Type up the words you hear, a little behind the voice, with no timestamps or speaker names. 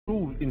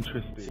all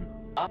interesting.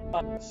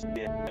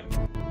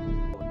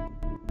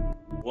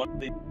 One of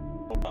these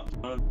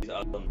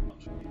I've done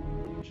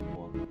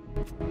one.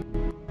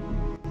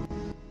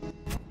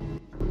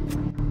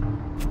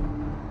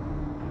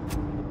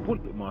 The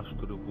bullet mask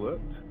could have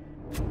worked.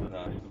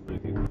 That's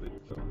really good.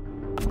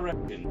 I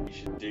reckon you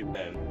should do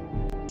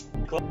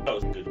Club that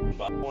was a good one,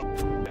 but I want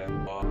to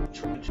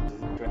do trenches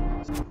and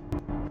trenches.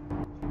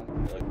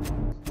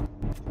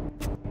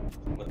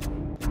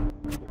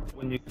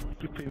 When you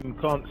flipping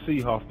can't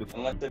see half the time.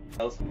 Unless it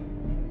else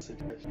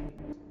suggestion.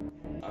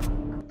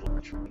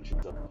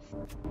 Trenches off.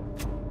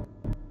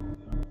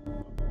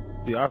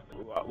 Yeah,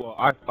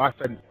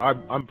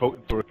 I'm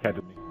voting for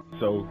Academy.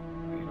 So,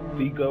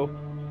 Vigo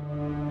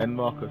and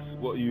Marcus,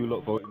 what are you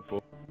lot voting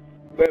for?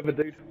 Whatever,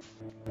 dude.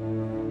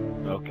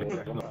 Okay,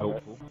 that's not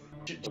helpful.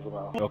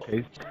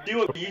 Okay. Do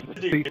what you used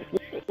to do.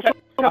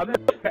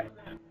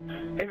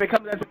 If it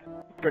comes down to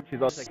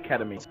trenches, I'll take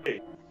Academy.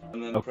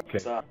 And then Okay.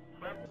 press that.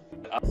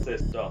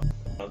 Access stuff.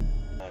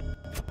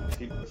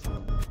 Keep this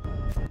on.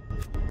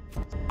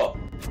 Stop.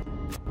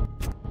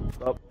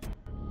 Stop.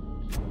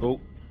 Oh.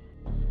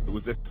 It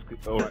was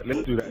alright,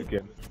 let's do that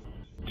again.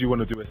 Do you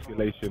want to do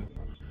escalation?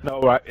 No,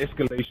 alright,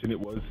 escalation it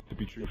was, to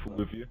be truthful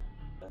with you.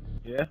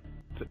 Yeah?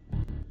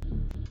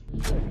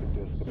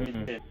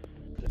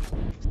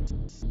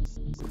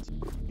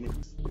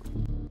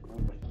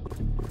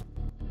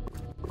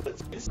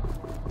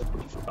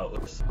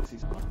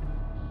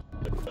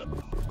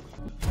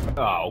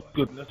 Oh,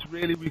 goodness,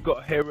 really? We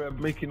got here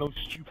making those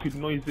stupid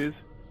noises?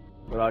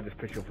 Well, I just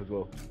push off as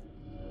well.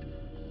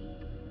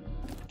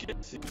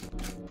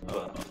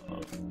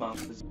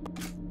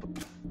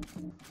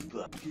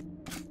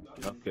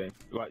 Okay,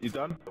 right, you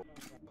done?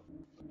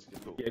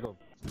 Yeah, go.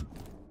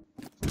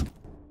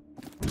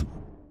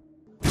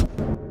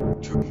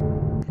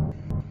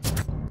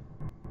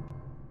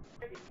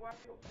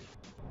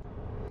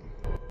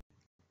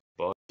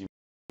 But you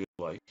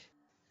like,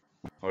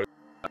 or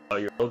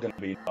you're all gonna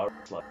be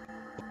dark like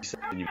you said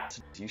in your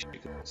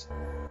t-shirts.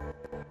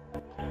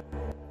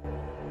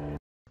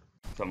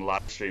 Some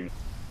live stream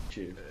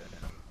YouTube.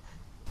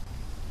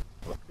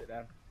 Sit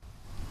down.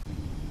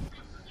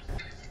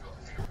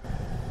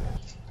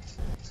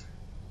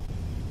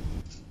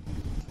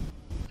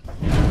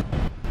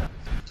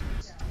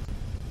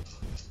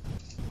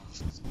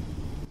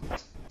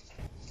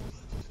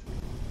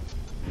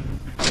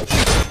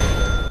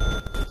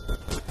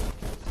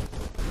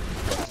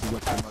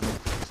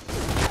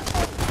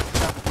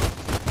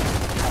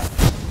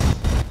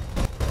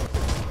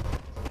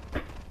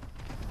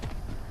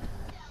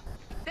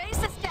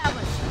 Base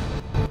established.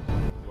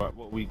 Right,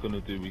 what are we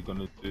gonna do? We're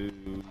gonna do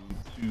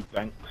 2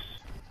 banks.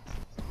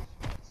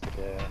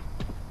 Yeah.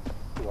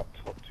 2 up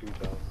top, 2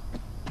 down.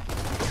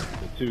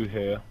 The 2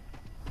 here.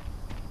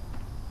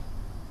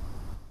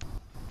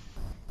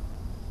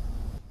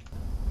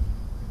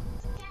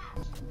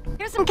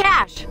 Here's some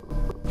cash.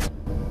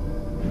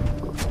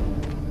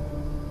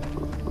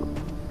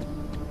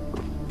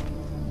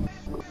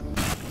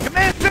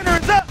 Command center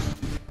is up!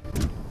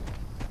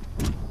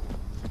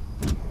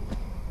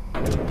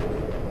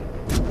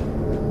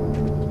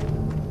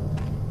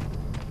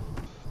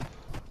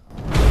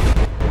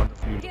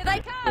 Here they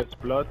come. First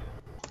blood.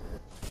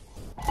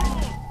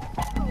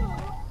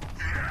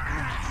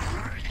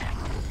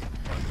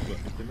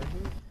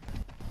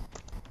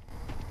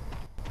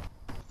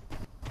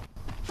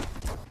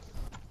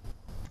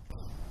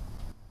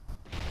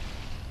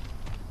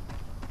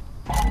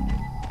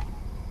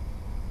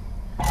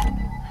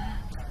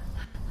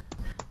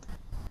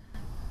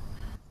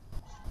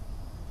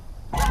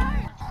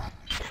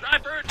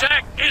 Sniper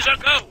attack is a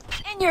go!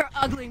 In your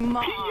ugly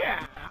maw.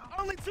 Yeah!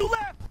 Only 2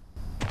 left!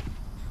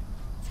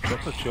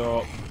 That's a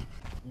shot.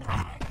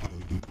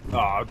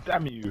 Oh,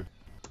 damn you.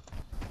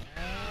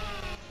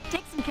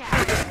 Take some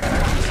cash.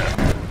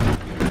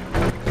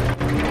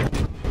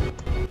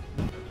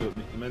 So,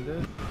 Mr.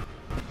 Mendes?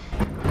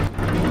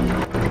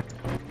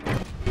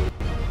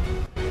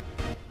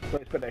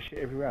 Don't expect that shit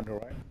every round,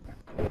 alright?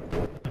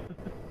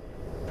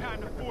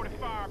 Time to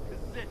fortify our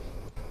position.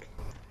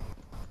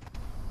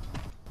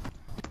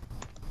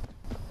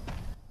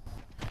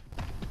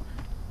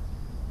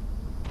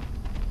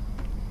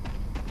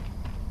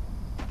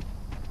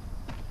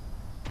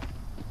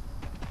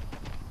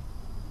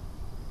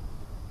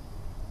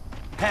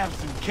 Have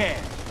some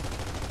cash.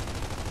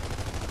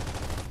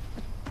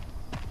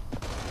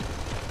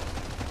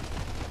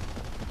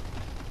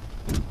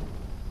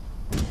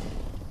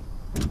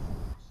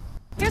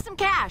 Here's some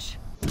cash.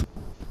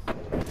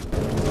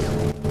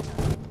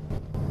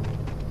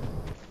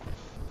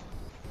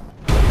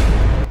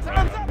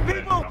 Time's up,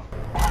 people!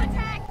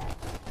 Contact.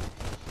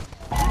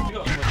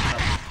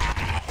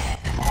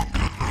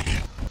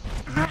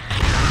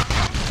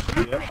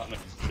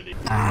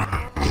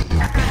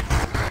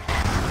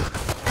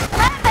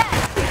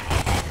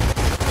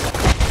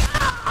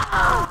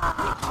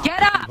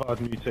 Get up. Hard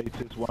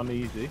mutators, 1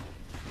 easy.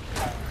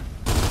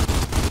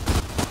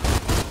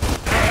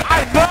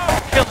 I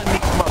love killing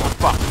these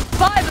motherfuckers!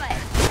 5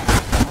 left.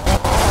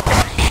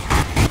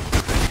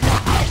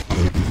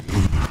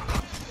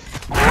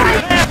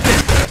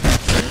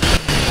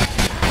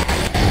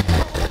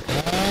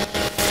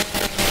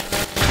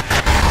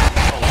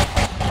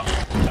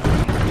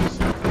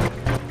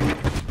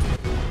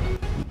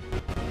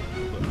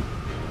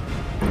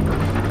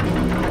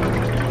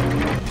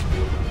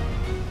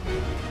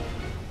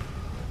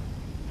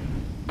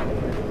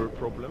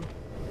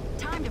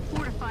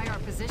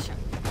 position.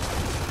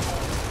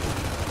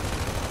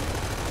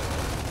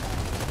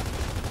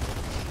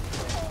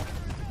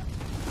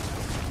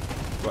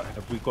 Right,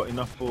 have we got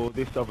enough for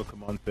this other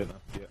command center?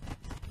 Yeah.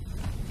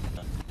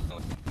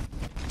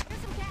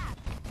 Here's some cash.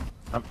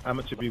 How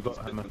much have you got,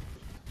 Hannah?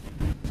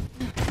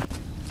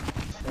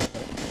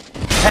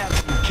 Have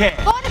some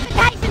cash.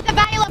 Fortifications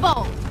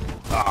available!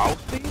 Oh,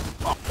 see?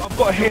 I've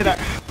got to hear that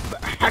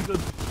haggard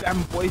damn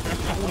voice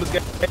all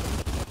again.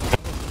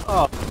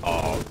 Oh,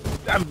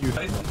 damn you.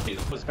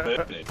 It was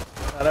burning.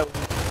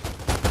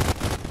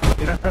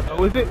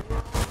 Oh, is it?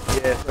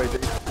 Yeah, sorry,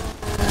 dude.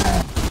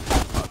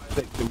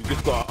 So we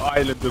just got an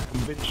island of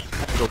convention.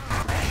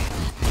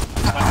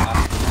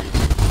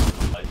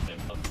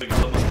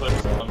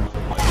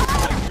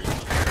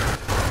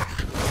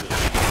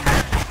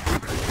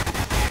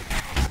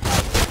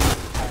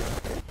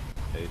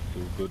 It's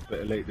all good,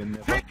 better late than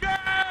never.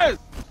 Kickers!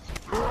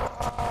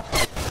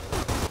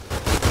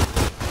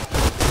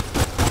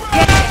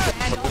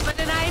 And open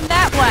and aim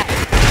that way!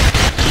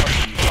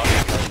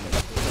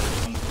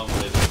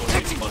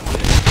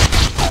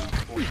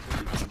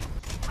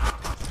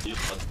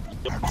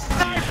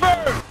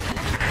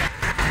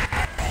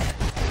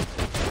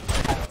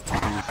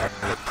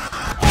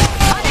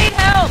 I need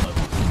help!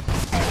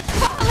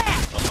 Fall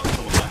left!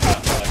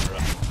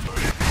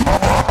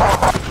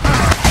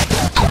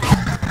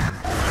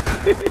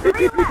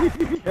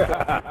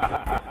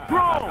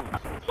 Wrong!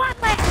 One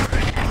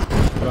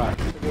left! Right.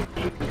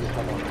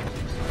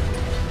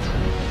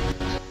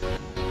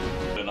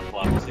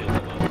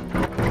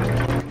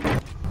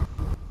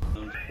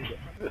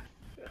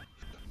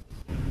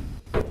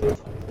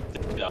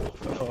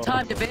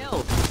 Time to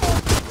build.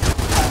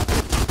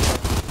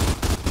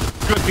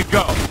 Good to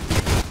go.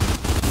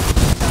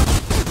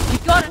 You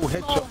got a Oh, small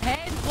headshot.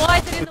 head? Why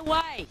is it in the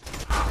way?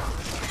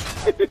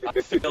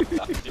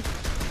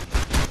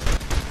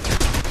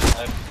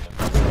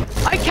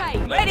 Okay,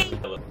 ready?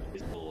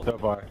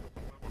 Have I?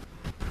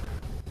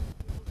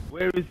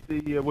 Where is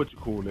the, what do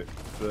you call it?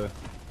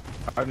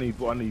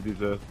 What I need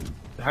is a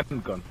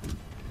handgun.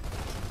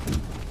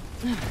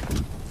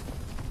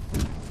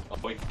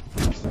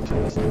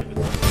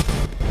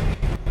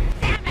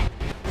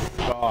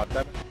 God,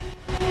 damn it.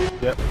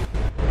 Yep.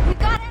 We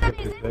got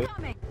enemies That's okay.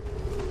 incoming!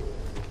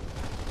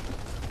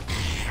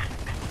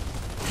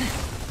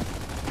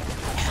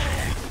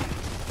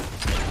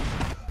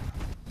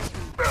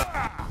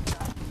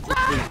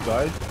 Please,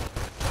 guys.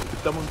 Is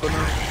someone gonna do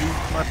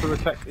sniper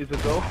attack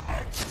Isabel?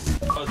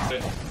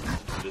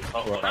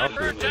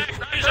 Sniper attack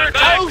is a go!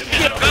 Oh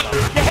shit!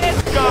 The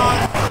head's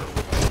gone!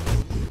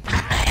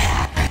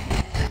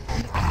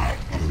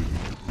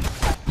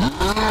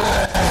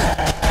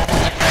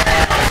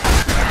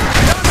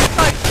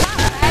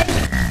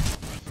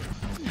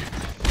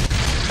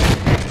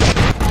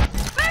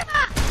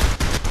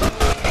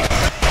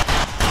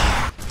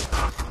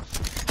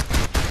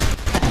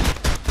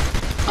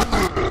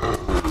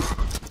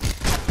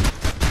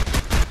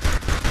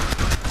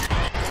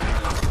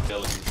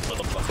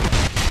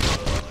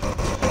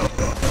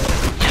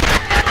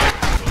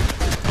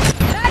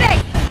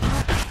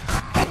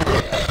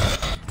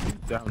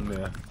 Down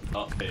there.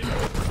 Okay,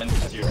 and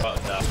you're about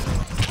that.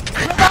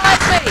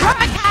 Revive me!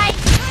 Okay,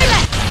 kill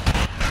it!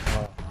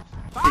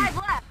 5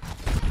 left!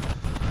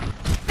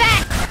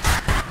 Thanks!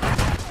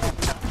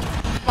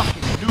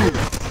 Fucking dude.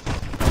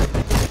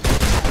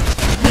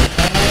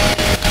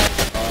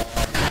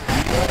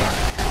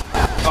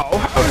 Oh,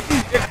 how did he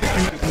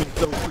execute me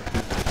so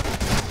quickly?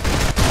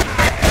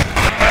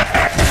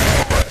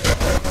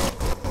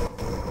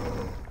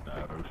 No, I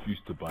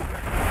refuse to buy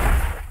that.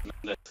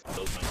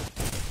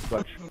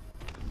 But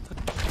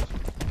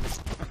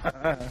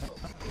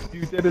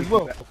you did as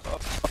well.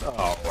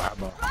 Oh,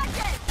 hammer.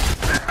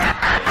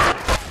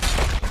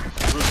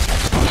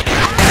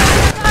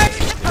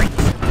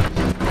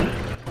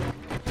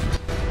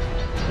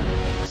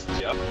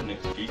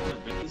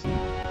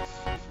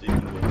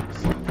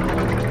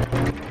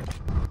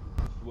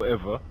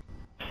 Whatever.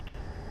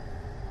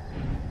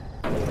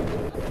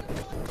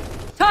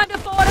 Time to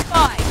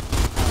fortify!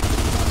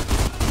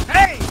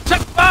 Hey,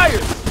 check fire!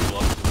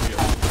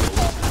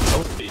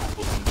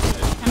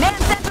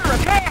 Command center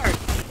repaired!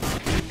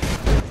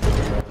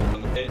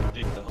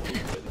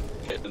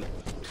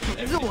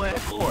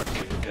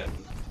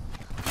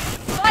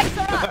 Lights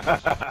are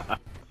up!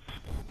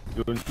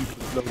 You're in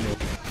super slow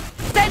mode.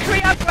 Sentry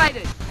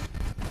upgraded!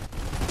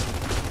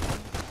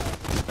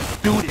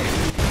 Do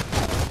this.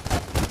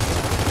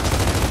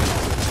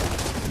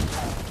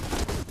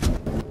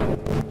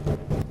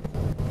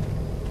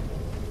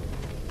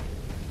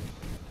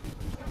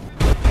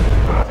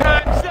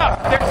 Time's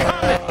up! They're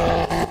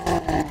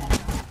coming!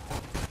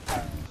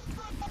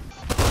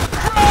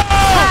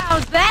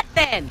 How's that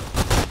then?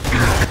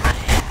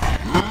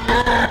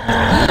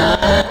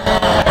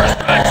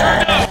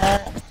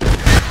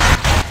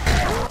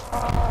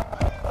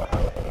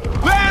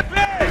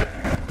 Weapon!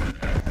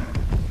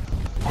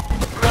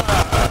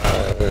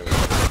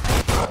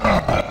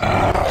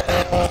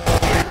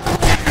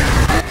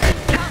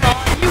 Come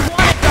on, you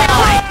wanna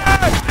die!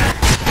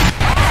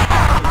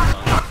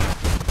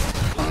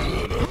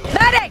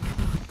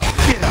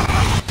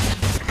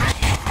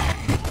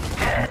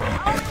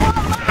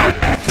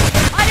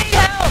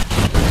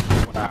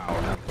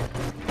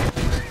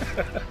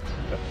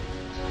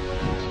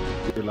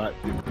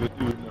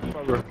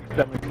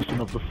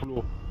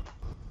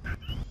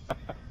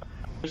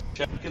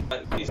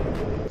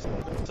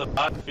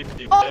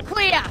 All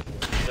clear!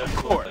 Of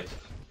course.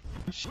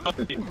 Shut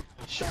it.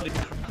 Shut it.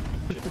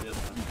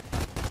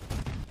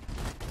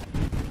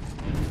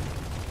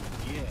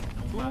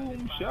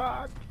 Boom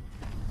shot.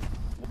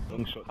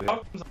 Long shot there. How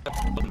comes I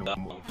haven't done that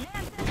one?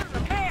 Man center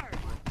repaired!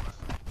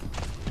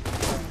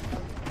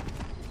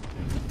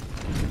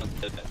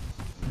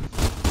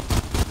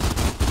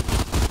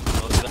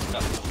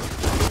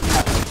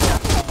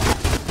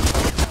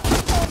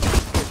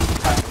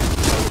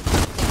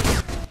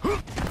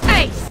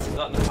 Ace! I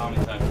don't know how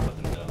many times I've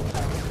done that.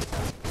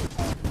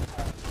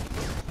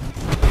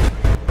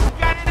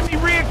 Got enemy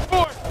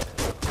reinforced!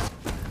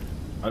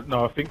 No,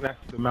 I think that's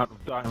the amount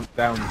of downs you've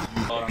done.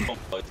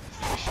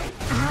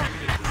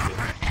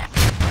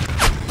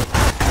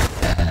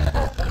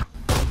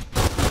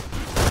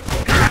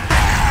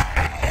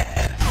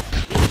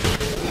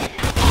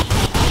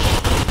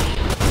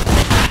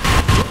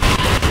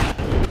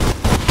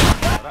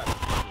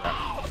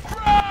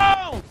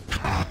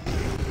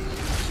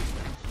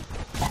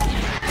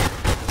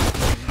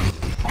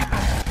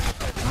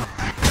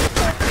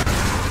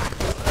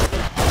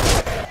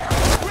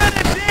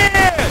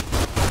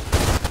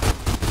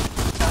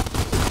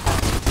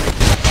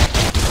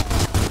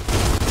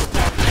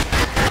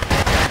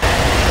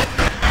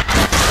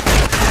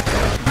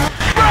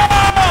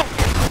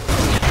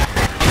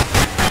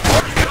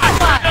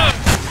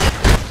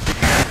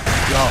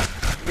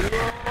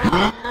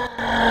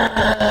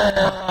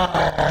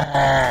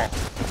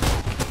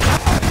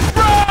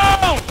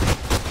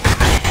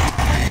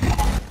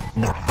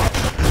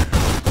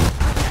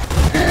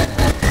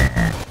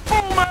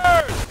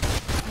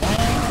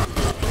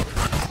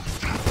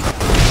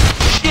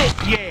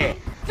 Yeah!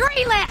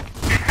 3 left!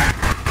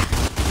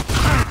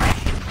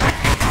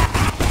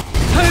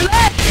 2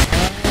 left!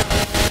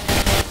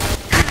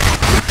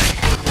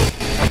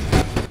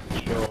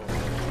 Sure.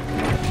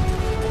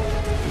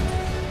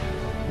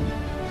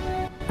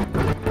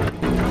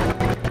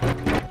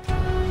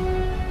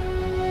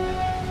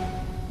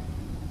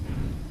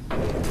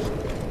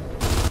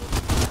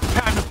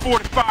 Time to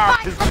fortify our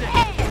Fight from position!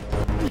 air!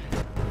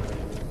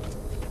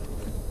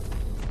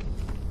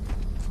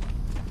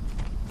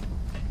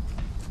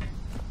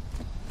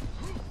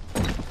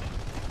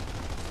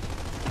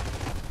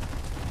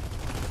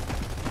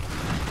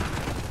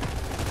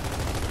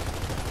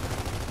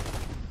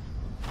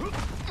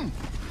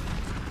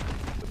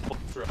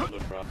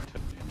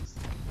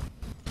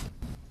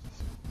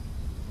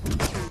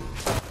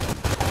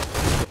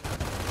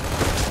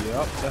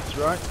 Yep, that's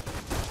right.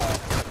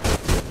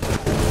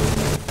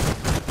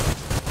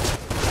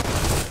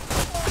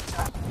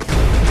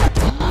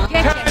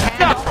 Get your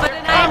hand off it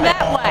and aim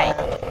that way!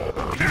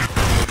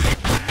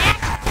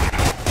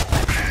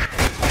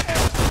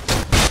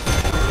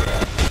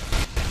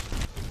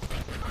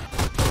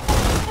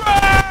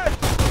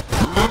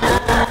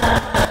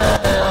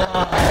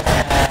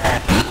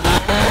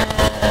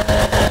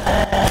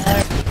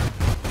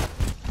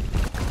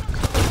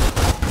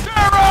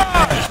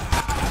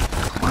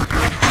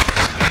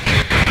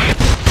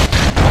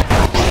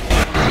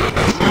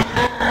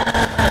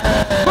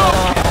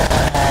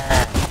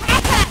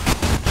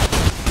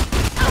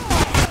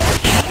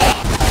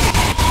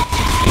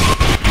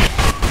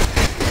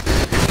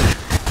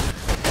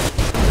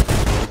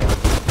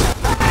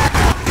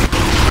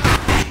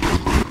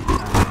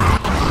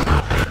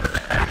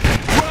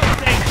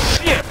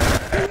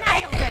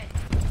 Nailed it!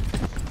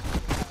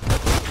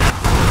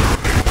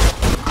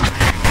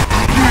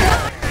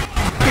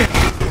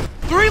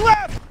 Three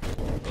left!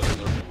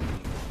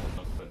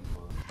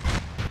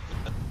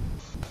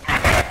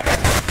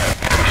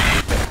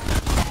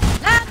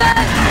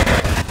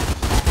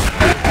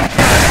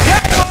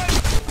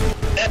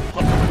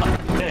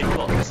 Hey,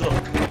 what?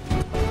 Suck.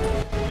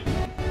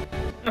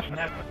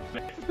 Never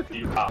make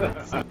you happy.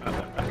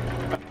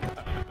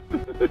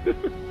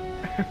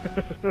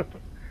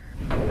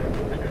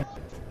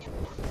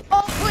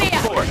 All clear!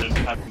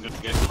 I'm gonna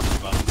get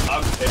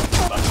I'm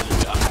taking back to the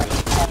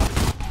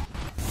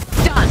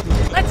Done!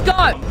 Let's go!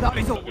 I'm not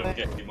gonna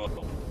get him up.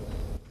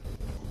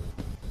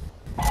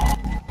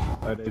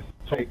 There's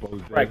top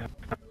balls there.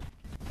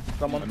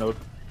 Someone. I know.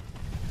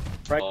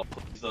 Oh,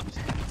 please don't.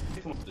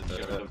 Come on, just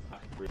show them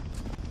back.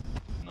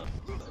 No.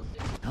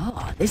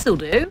 Oh, this'll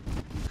do.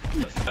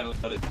 Let's kind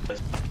of let it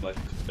test like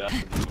that.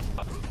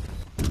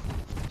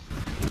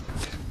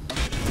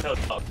 Tell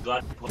you, I'm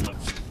glad you put my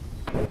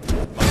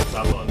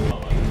travel on my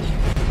life.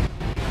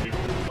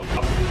 I'm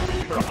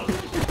proud of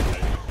you.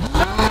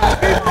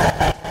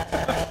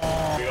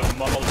 We got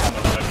models on the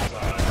left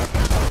side.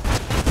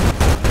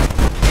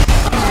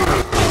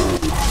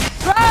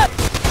 Throw!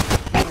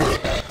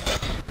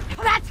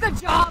 That's the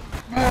job!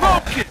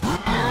 Focus!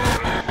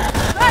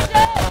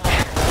 Roger!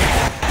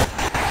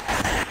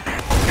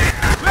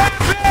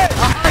 Rapid!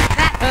 Uh-oh,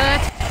 that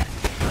hurt!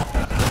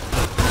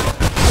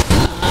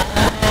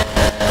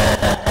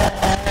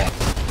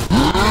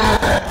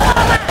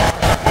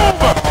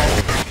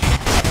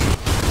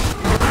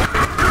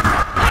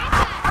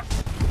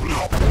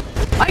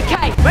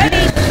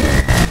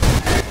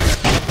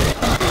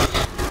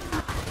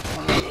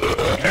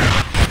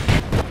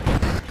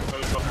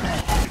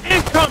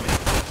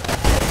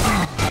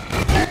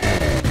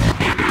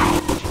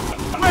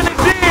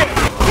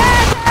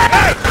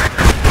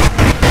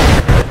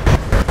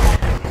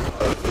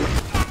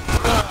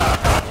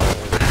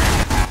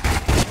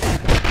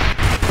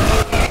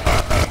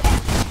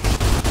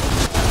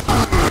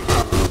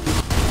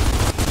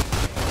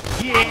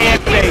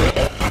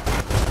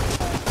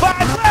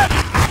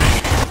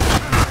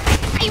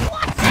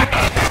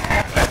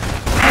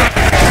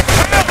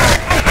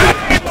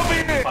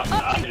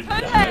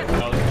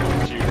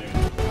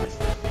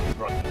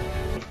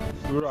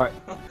 Right.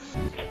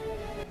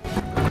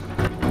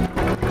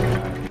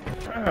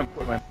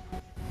 Put man.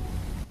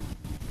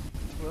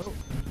 Well.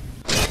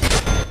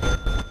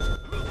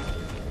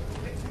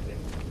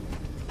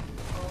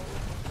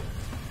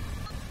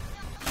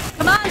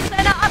 Command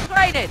center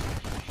upgraded.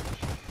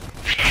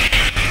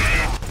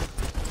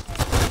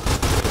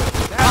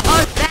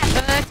 Uh-oh, that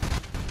hurt.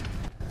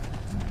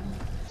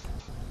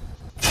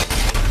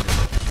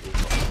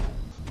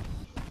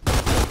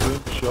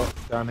 Boom shot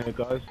down here,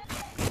 guys.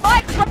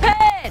 Mike's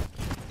prepared.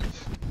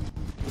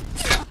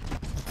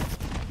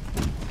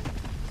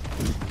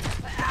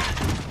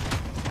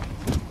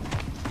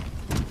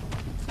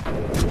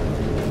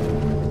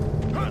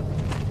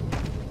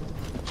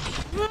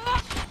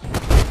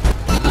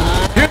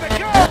 Here they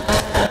go!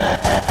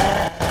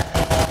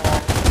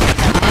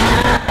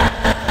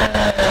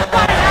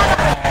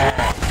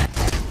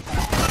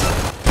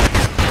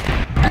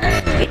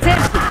 It's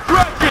empty.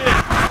 Rocket!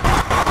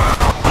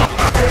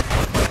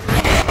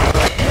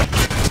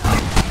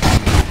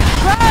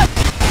 Run!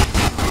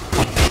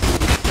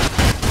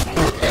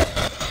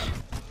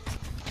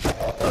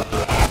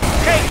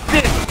 Take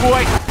this,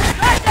 boy!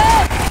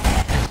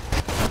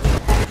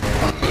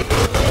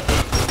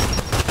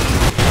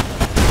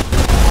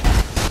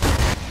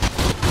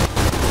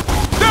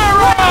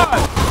 They're on!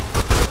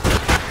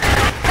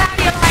 How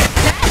do you like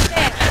that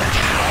then?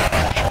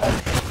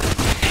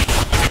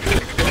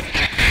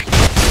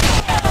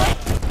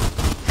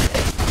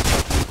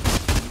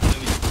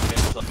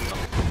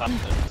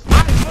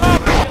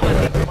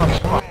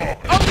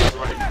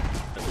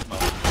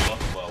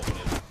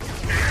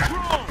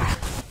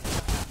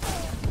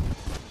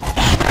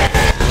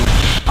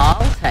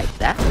 I'll take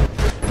that.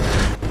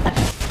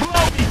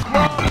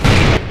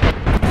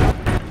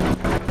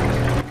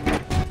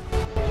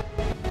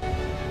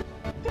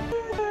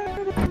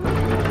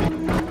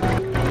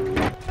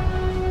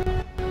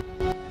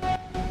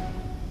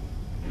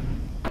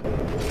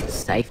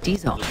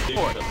 Safety's on. That's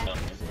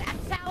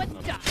how it's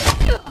done.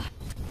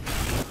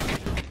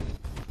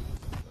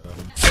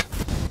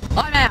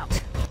 I'm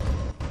out.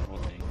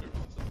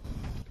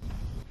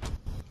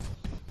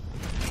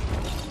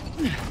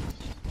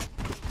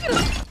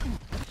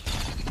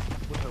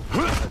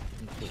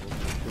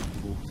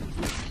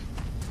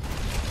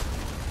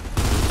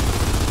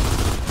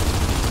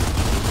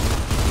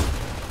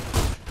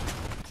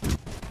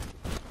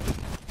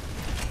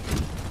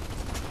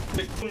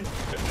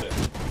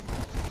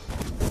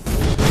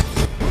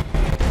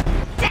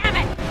 Damn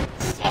it!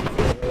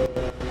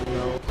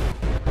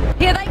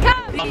 Here they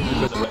come!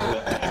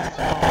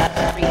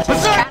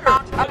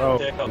 Oh,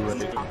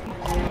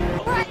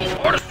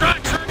 Order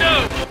strike, sure do!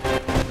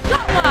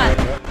 Got one!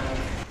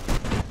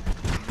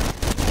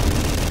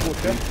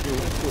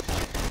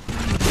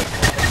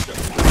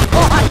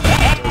 Oh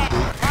yeah!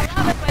 I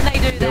love it when they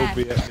do they'll that.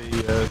 be at the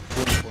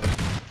spawn point.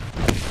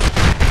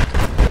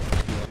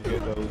 To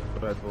get those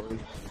bad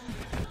boys.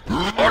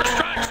 Order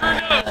strike, sure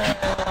do!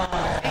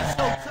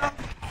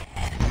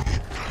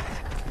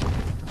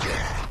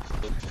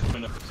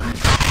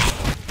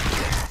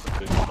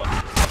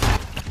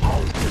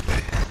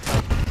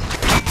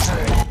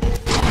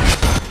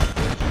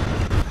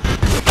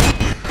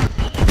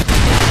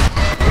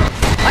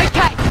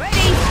 Okay,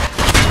 ready?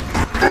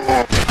 How do you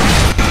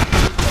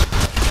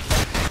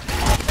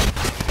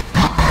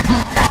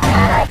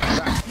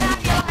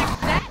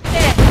like that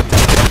then?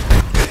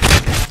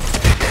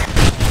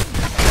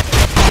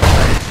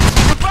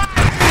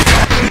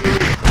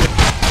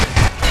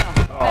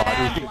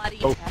 Bloody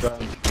Both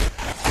fantastic.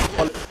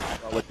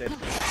 I was dead.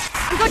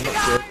 I'm good to go!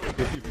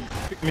 If you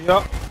pick me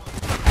up.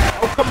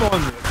 Oh, come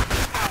on.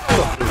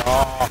 Oh,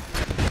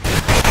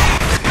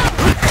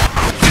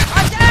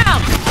 I'm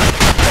down!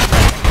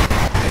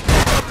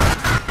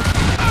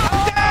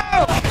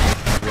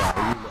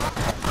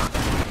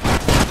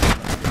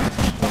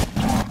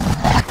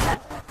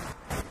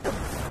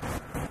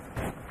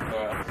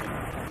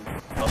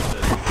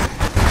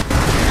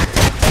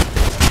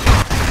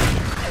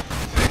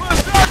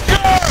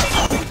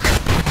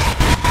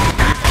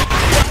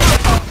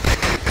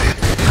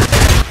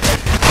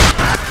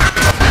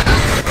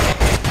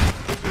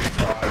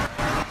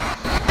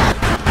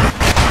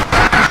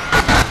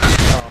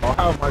 oh,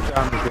 how am I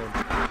down again?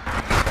 Oh,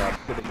 I'm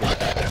gonna get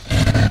that.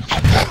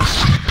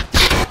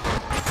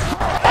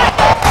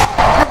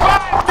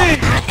 Revive me!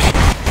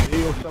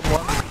 Heal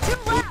someone.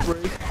 Feel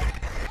free.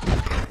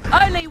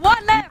 Only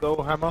one left!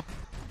 Go, Hammer.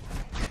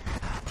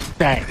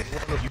 Thanks.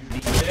 You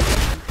need it.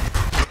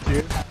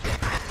 Cheers.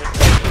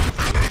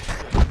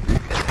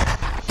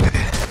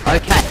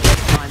 Okay,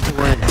 time to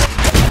earn it.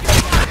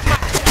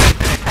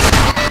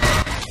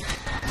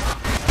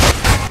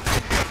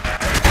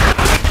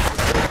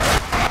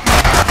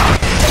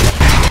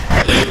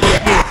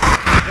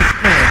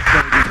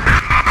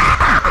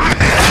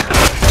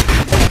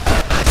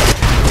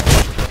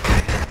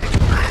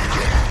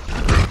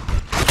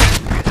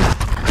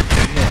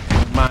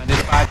 Mind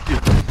if I do?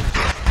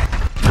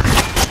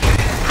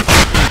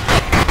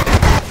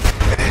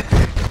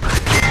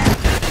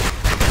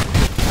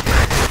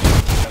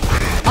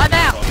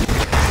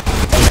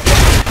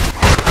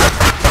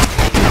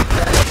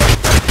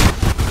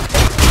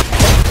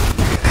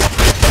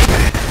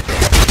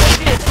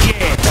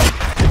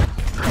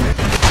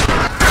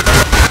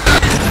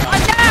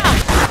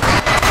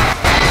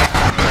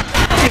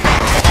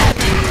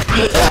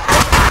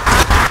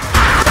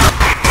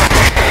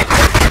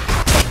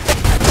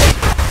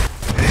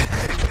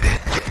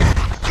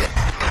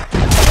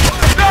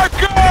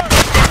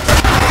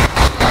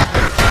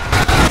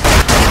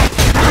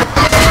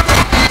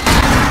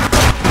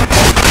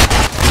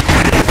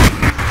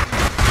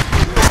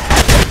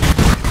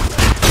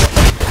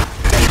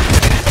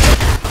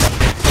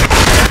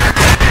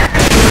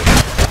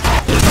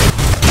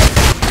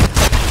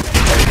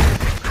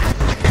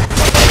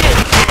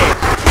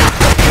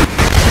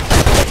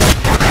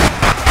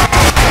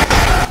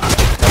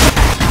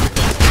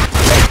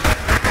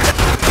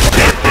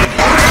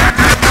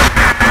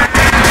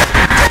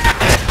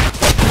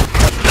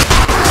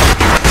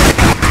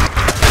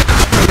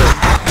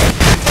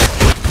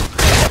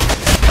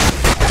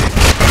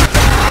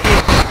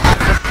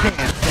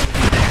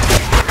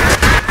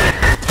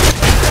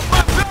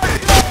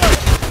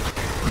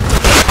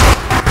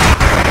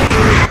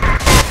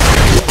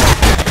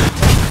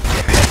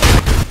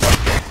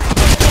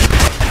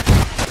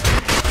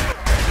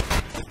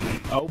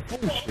 Oh,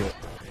 bullshit.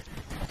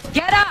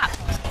 Get up!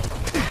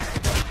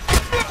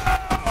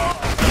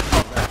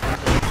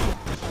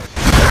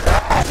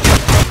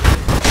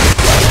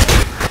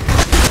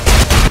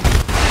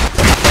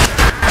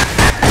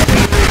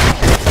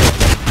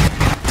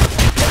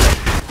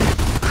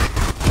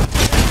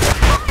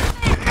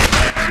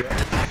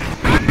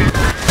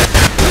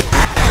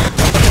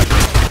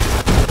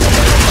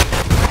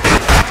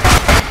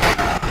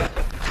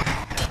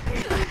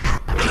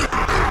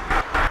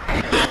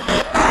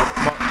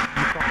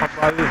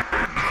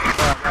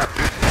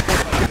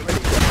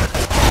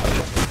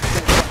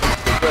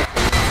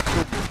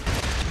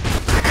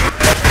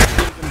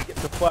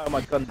 Fire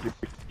my gun, dude.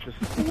 Just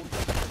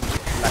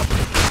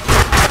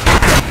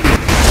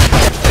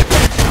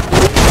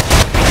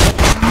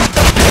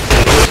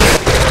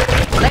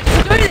Let's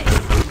do this!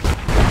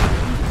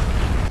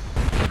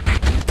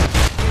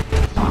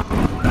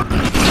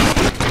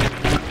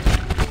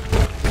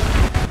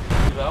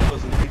 That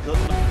wasn't good.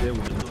 yeah, we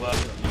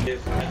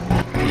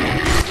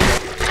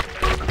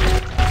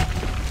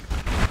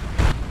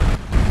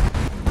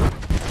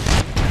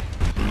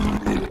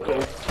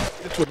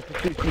just wanted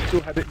to see if you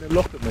still had it in the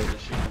locker, mate.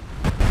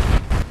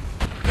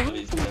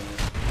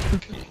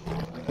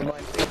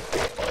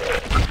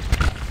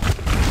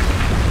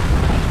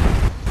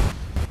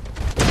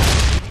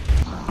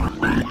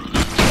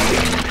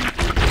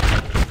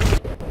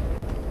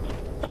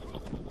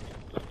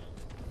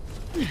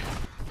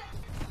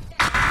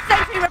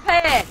 Safety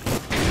repaired!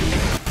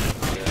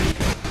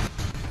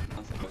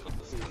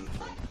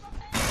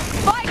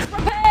 Bikes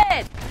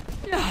repaired!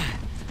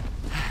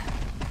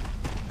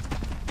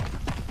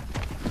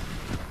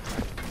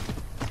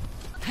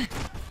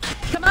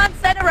 Command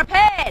center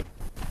repaired!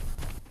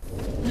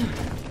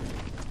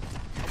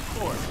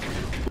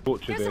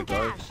 Torture there,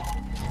 guys.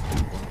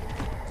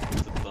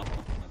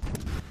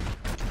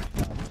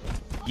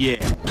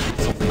 Yeah.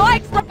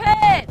 Bikes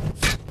repaired!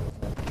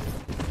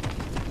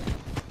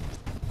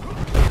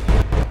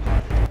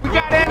 We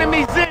got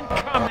enemies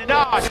incoming.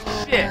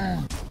 Oh, shit.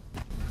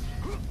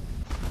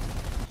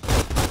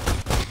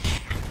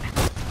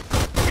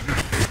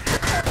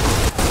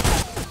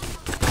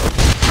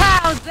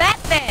 How's that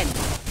then?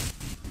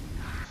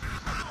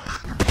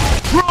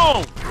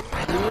 Drone.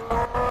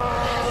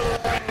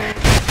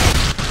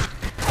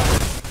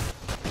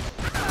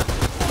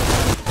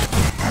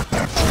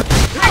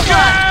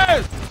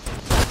 Triggers!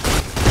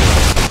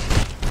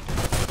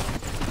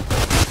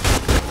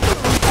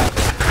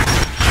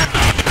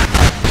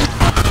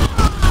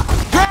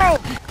 Drone!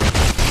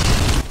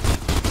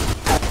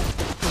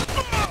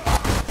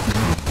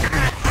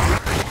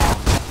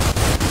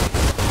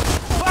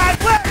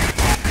 Wide left!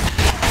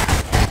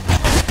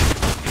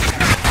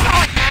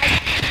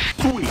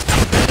 Sweet.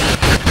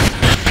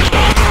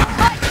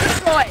 Bike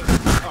destroyed!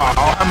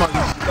 Oh, Hammer,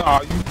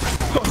 oh, you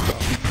sucker.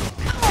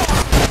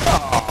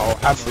 Oh,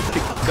 Hammer,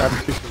 kick the damn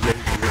kick away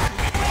from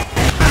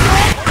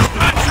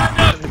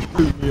it.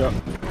 Blew me up.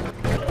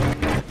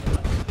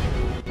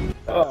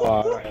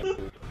 Oh,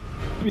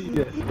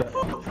 yes, that.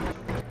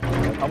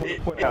 I want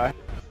to point out,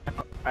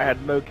 I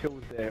had no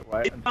kills there,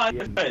 right?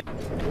 Until the end.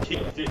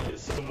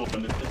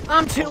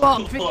 I'm too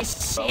old for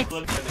this shit.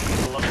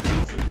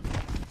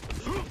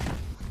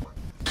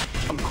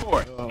 Of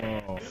course.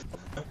 Oh,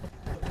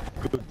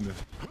 goodness.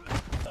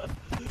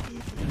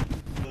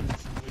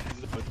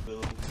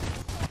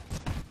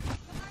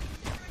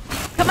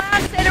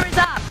 Command center is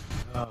up!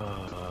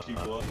 Are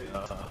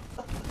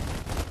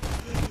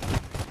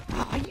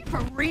you for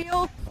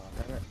real?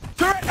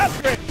 Turret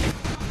upgrade.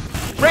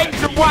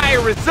 Razor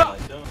wire is up.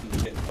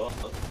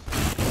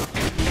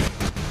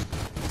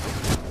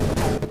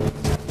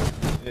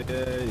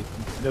 Yeah, you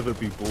can never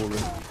be boring.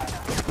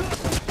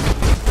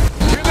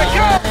 Here they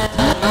come.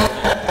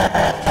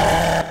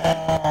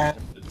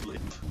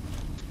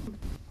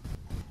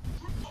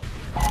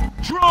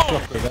 Drone.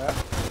 Look at that.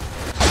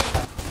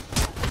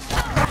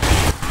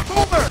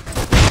 Boomer.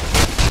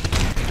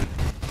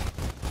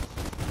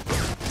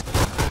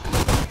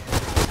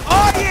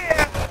 Oh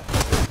yeah.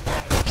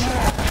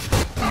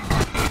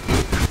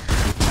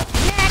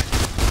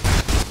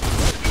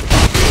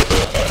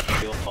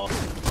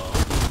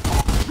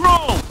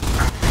 Drone.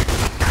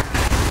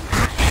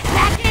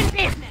 Back in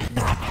business!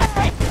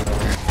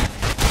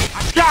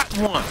 I got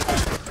one.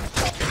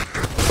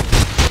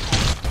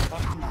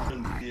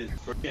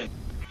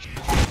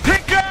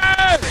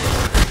 Pickers.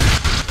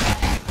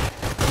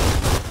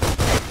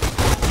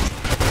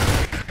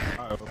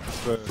 I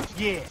prefer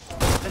Yeah.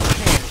 Let's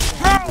dance.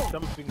 Drone.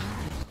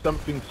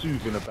 something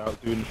soothing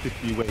about doing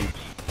 50 waves.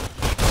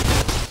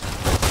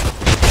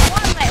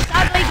 One less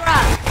ugly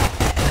grunt!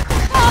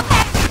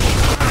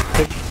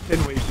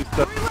 10 waves just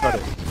doesn't cut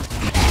it.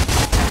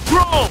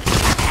 Drone.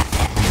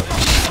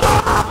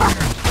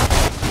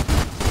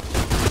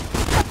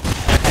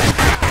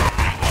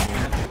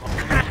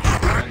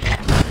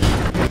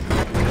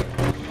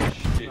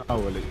 Oh,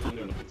 well, it's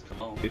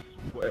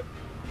wet.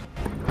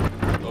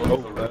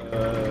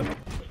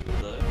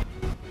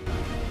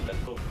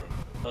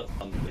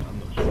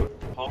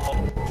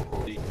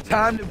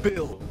 Time to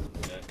build.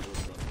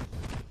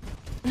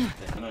 Oh,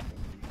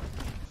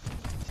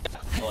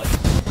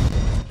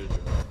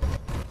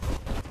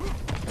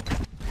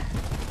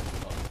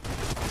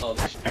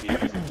 this should be easy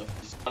enough.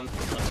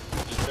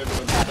 Just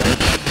everyone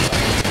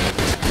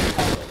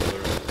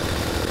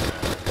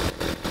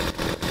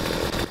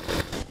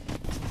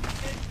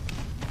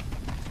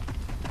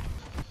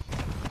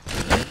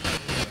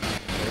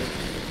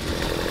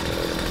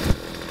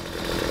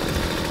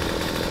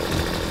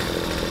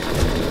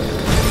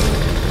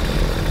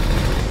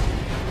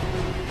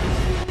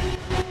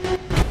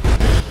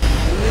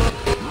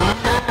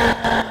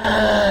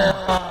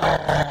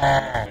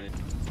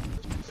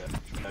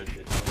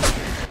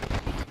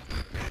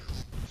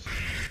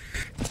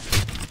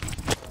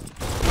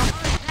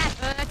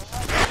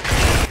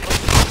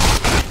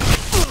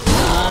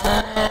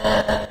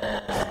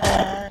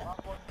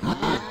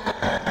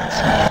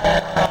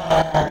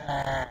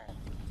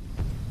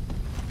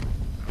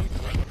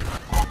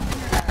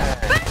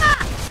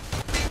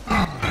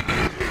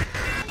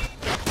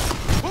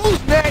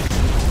Who's next?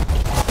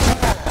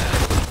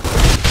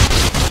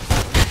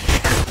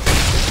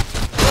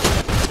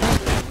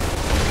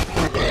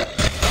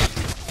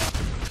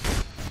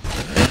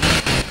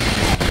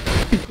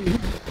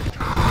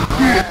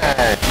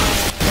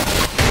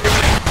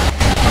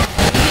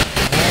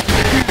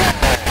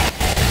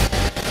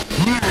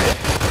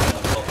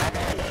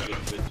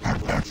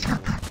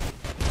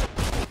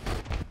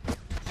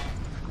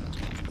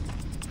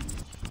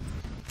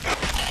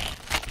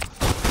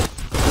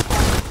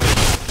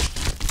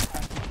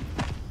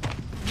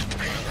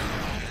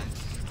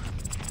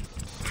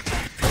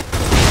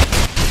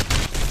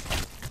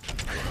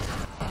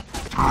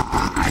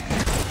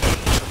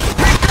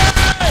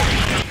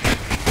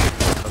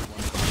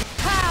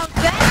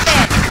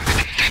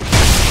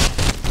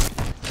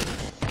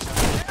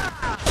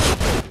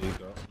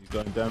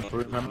 Going down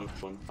for it, man.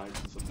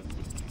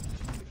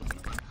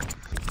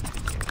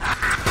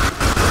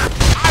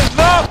 I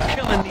love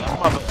killing these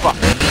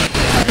motherfuckers.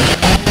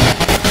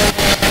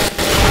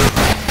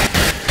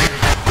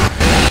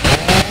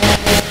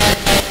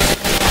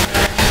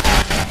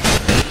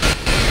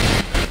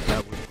 Now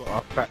we've got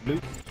our fat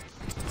loot.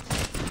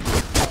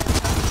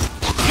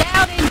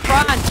 Down in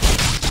front.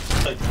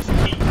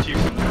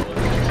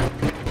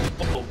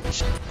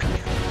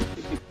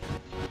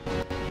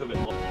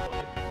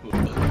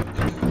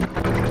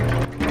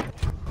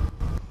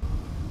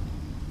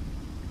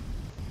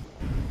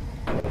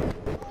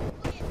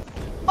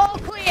 All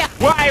clear.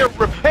 Wire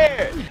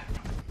repaired.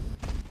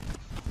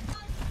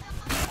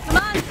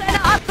 Command center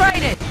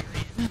upgraded.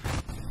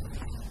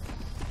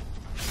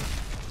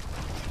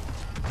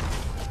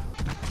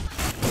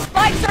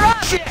 Lights are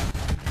up. Shit.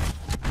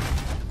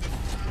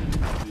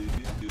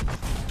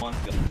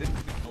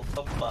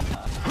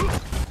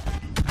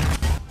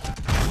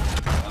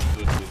 I'm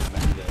good with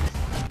Mendes.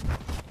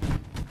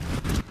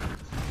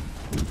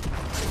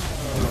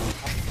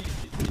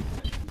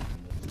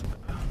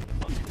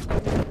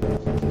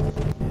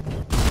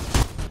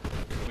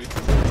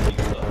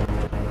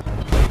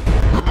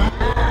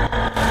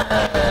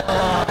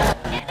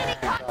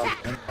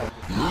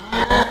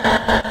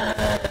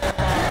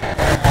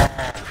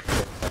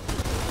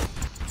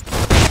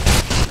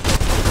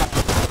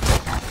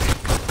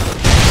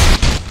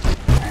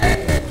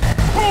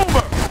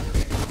 Boomer.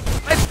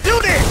 Let's do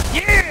this.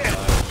 Yeah.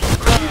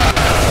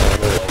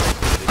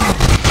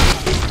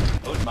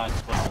 I wouldn't mind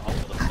putting a hole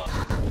for the fuck.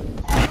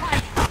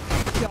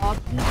 Dog.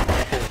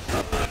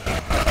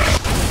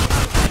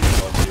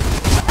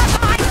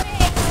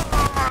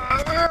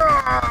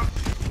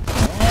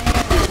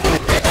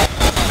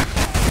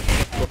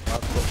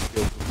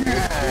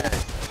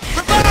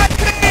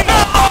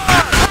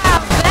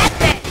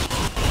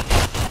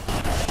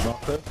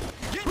 Marker.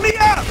 Get me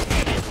up.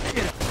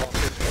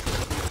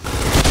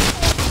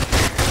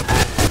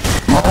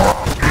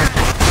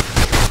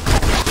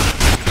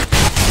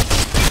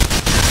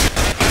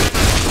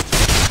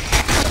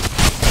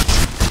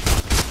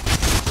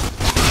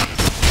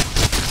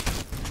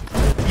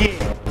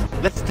 Yeah,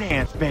 let's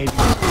dance, baby.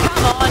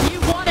 Come on, you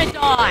want to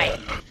die.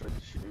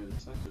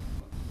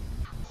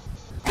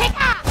 Pick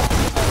up.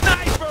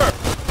 Sniper!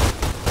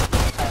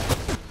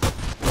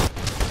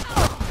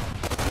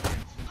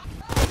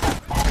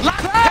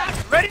 Lock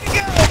up! Ready to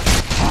go!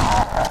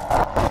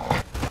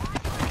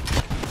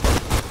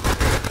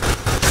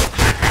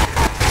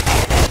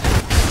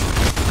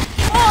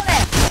 Hold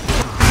it.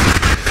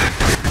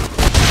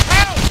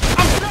 Help!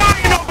 I'm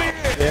flying over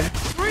here! Yeah.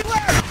 3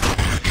 left!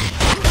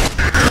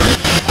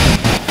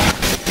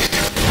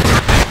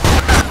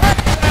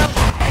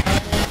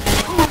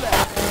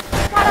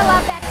 Gotta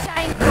love that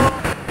chainsaw.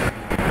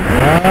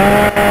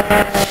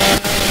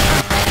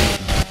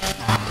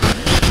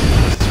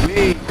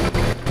 Sweet.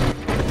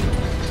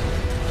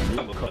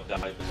 I'm gonna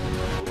die.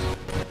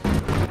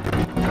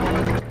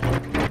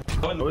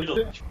 Go in the What is middle.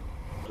 it?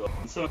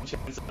 Someone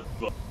changes the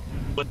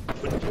what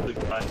the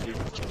guy here.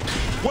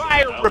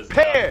 Wire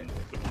repaired!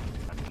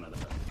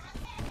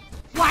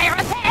 Wire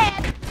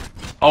ahead.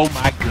 Oh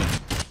my goodness.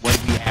 What do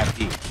we have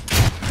here?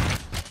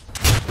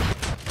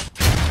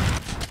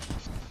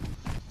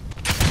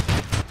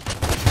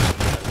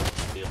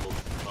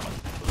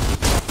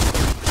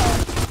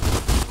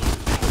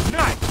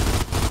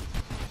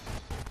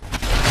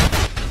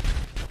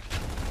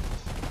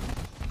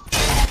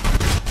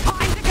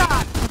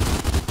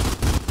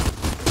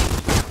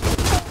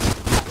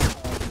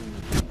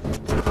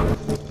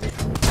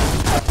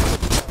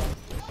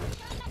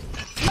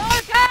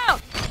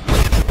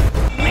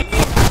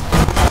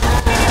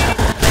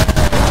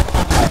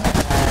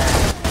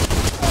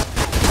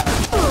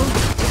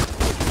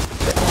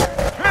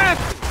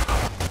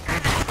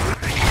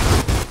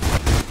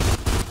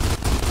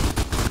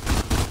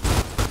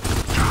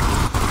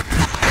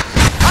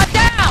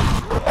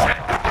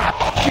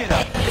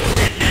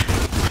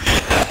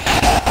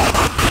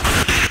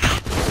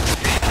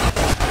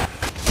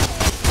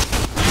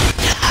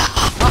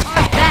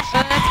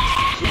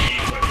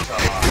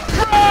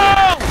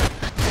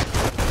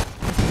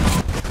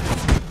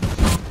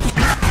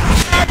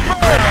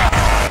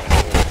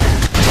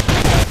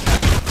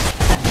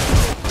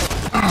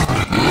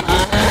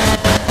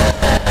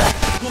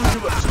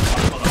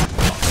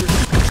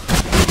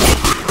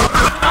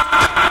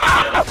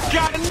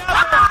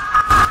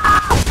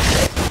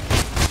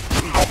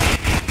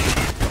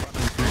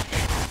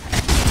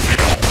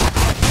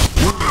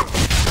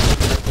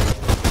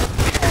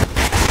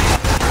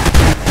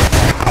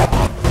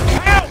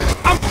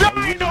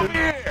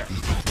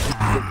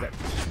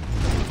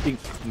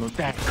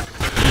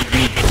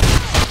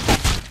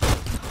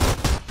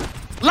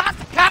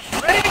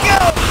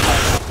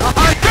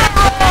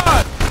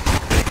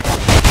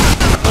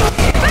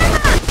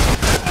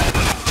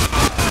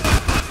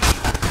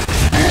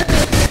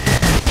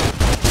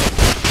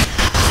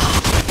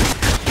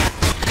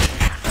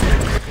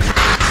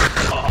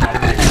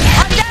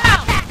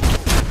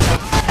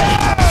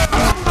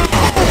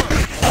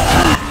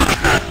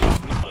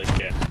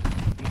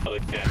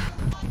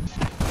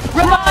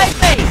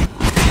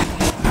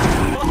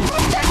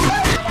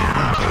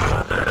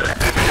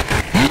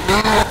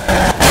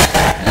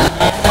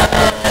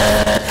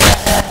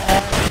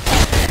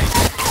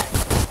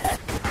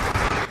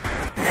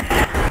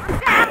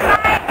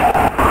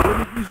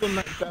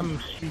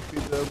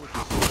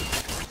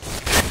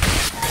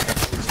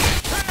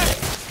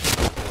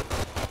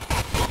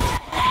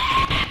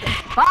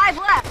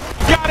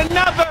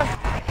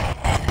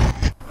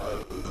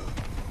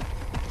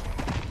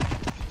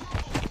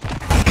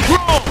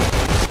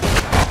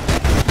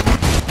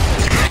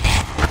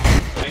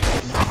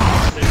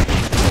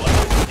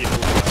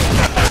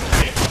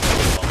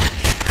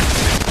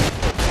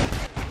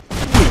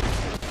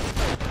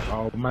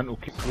 Oh, mantle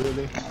kick,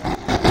 really? Let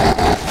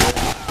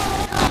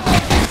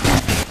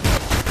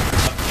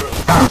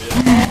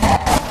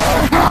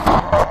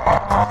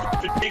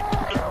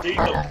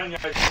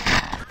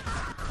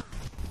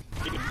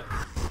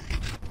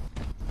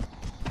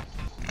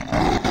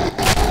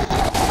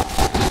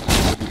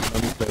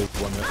me save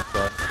one at a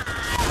time.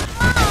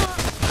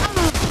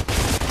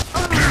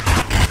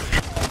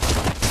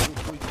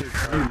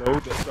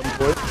 Reload at some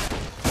point.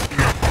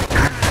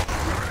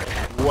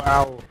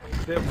 Wow.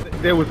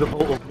 There was a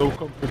vote of no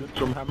confidence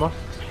from Hammer.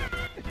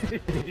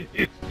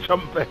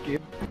 Jump back in.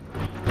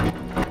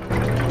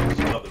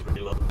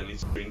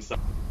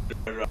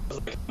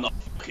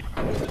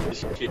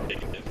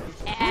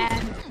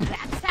 And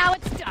that's how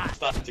it's done.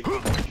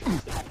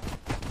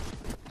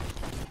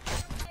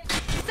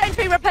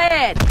 Sentry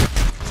repaired.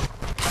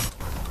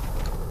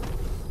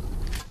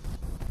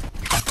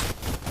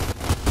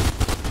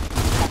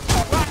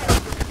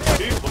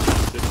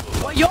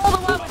 Well, you're the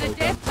one with the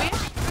death wish.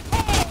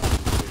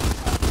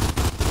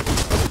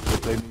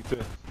 Repaired. They need to.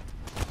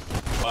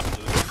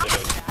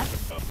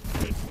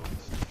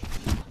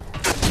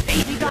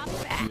 Baby got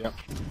back. Yep.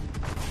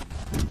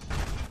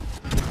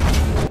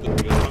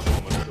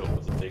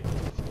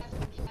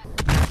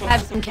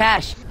 Have some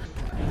cash.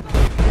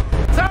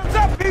 Time's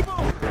up,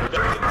 people!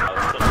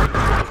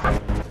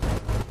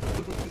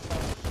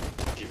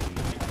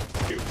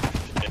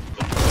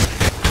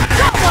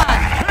 Got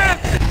one!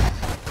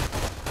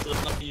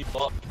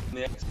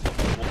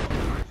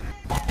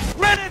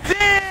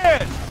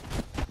 Grenadier!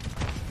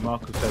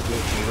 Marcus has it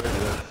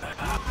already.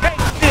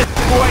 Take this,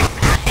 boy!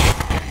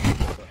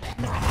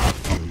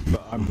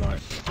 But I'm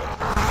like.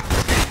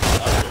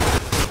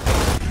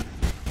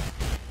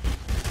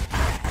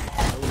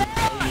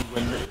 Only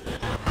when.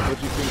 What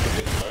do you think of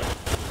it?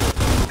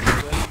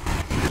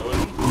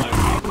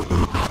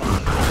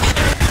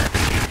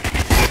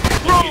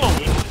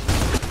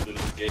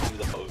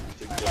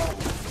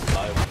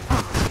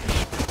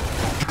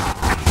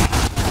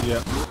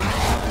 Yeah.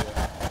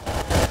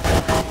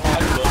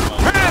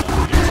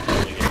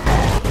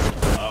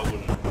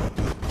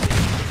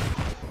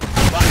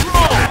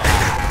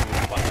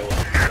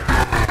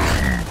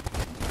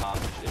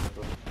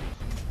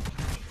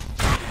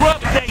 Rub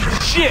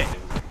that shit!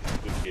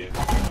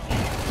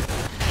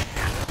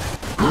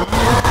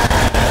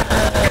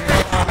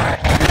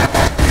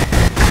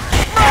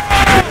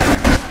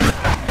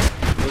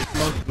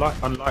 It's most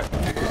unlikely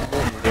because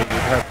normally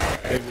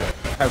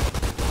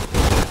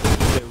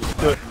they would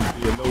certainly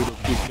be a load of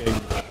big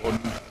games on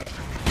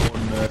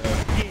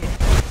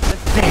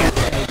Let's dance,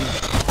 baby.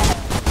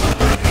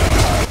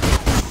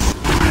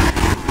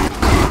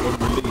 on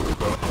release,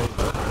 but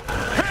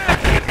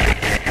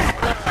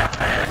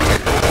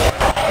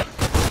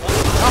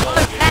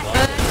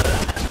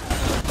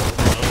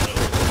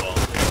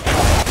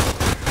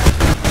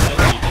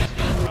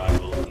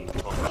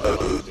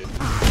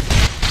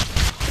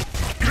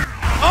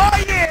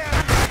Oh yeah!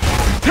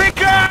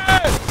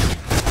 Tickers!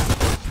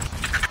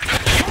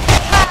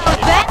 How's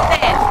that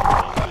then?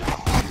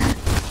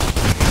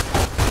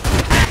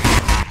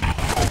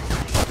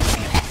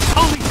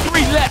 Only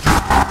 3 left!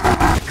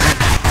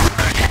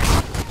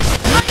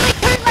 Only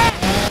 2 left!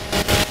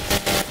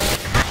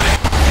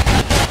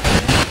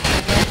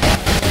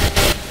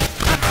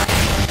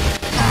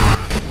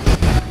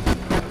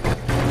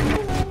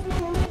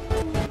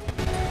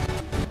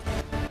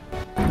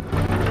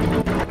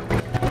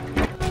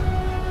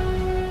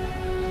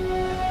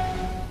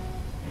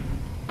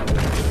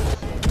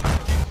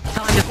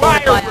 Time to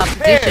fortify our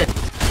position.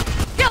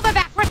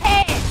 Silverback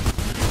repaired!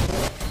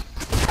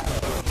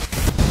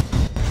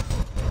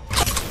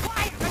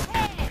 Wire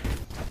repaired!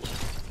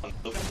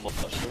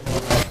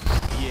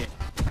 Yeah.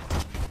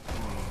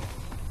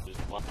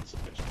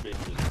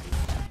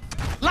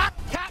 Lock,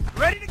 cock,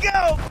 ready to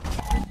go!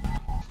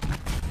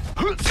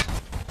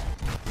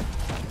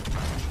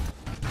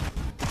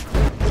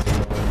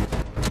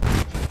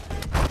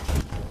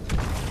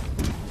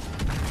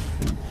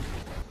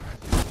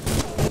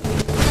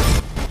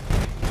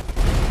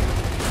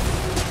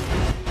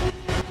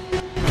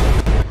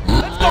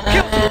 Let's go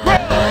kill some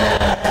crows!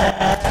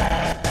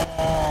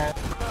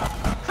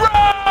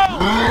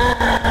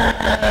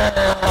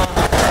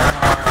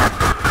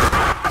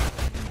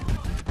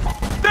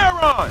 They're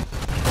on!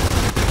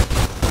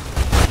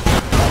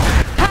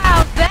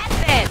 How's that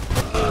then?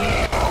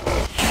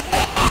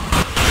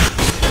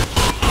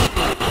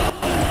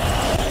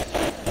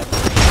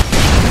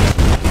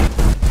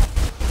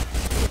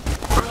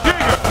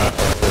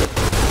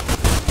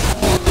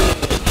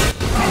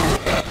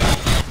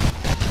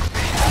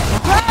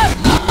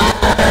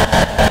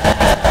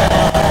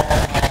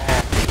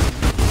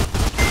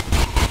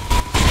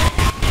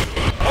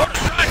 Horde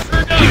strikes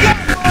for no!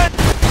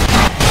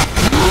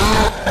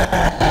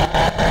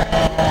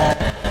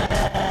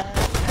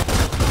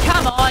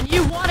 Come on,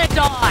 you wanna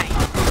die!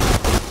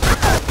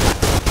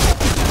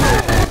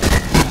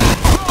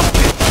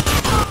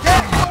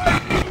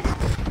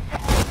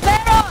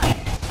 They're on!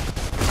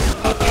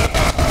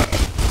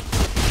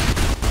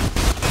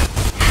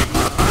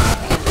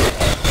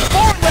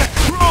 More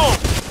left, roll!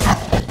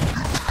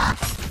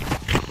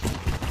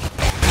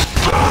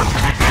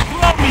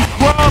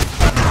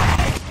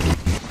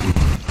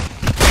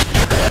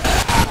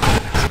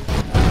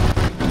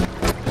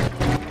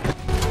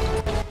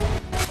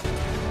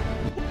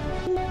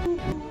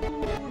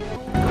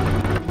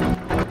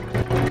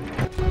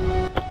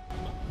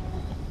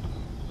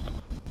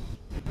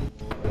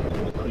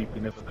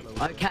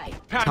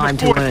 Time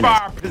to fortify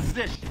our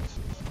positions.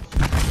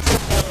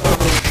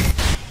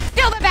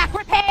 Silverback,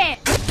 repair!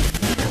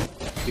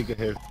 Digger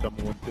here if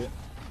someone wants it.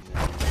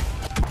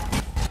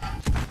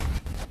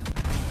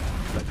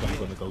 That guy's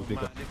gonna go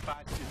digger.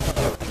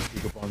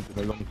 Digger bombs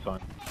in a long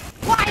time.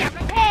 Wire,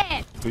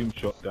 repair! Boom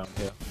shot down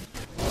here.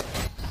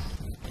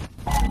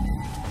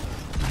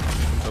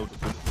 Hold the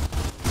boom.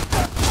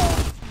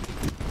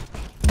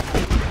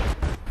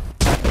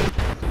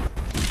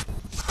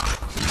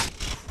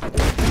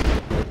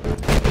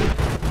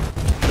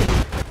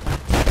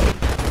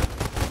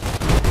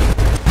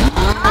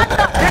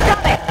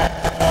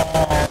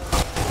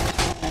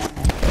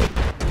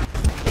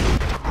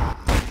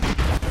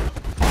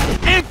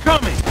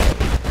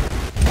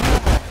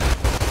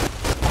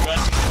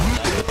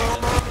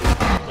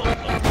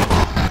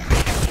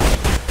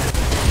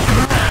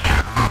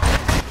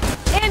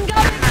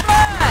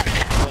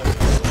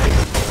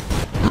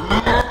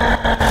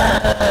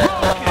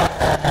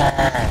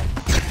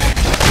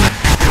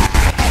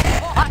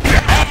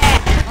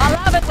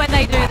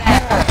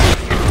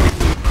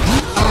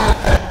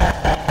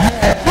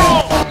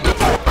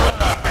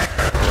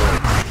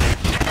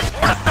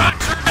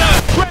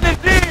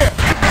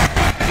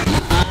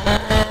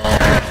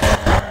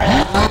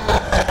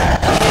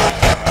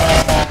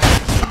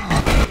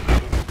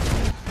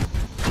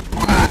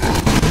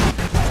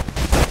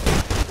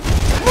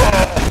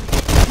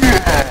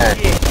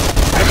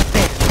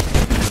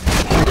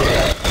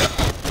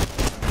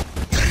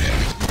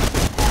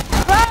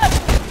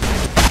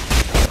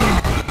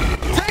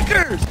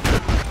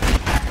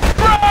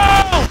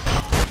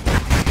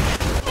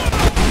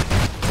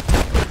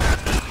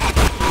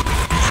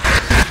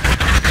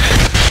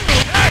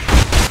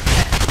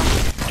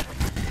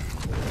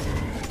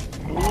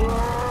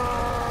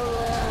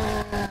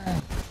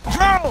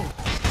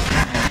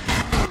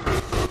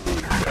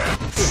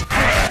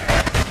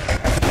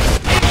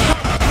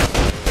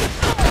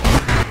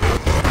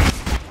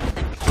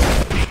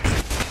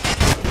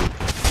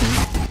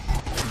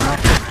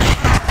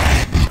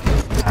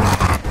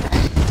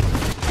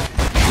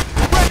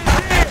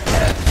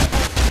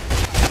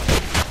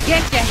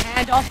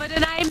 Offer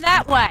to aim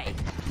that way.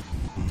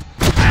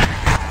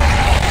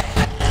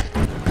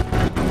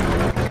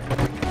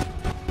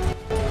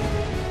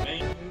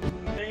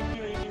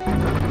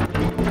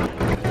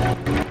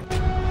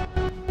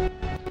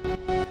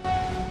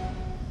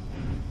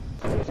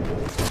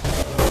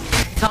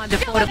 Time to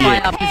fortify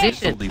our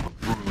position.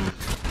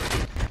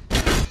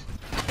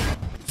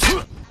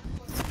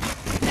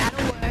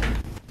 That'll work.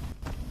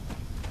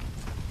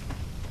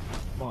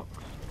 Mark,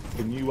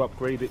 can you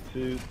upgrade it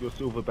to your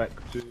silverback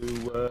to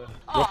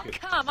rocket?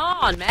 Oh, come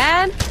on,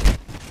 man!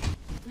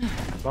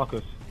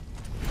 Marcus.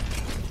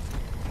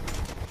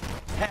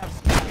 Have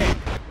some cake.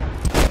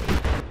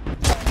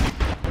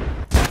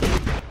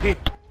 Here,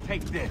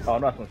 take this. Oh,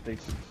 nice one,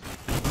 Steve.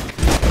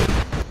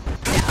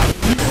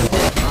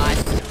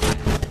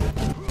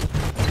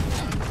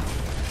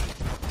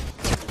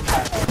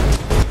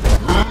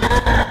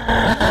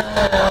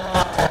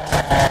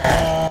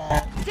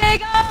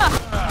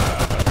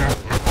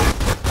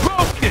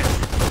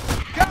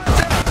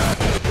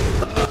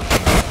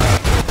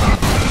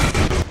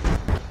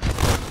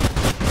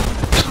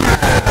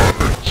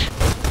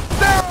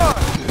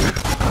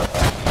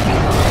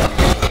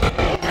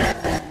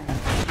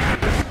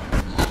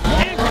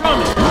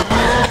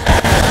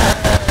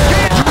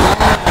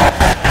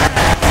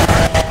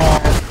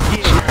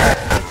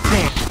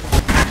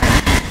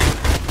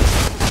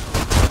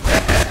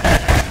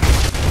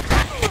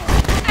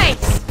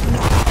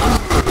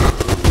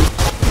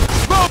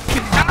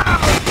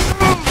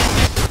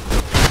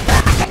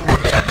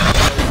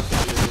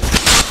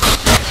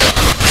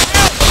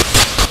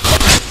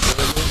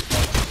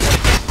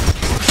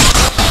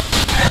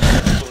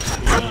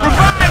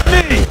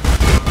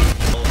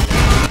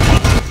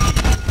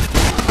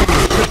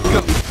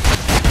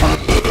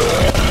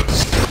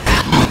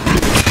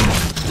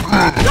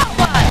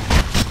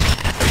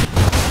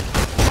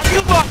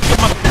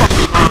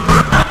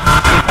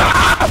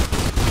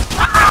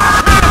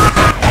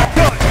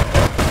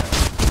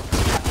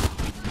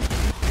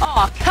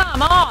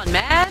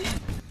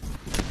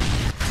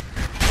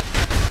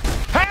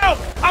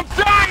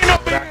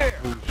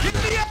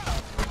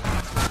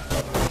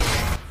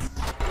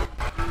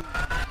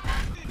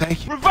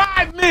 Thank you.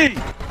 Revive me!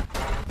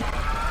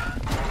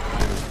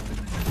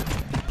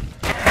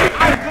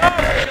 I love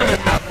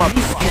killing that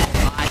motherfucker.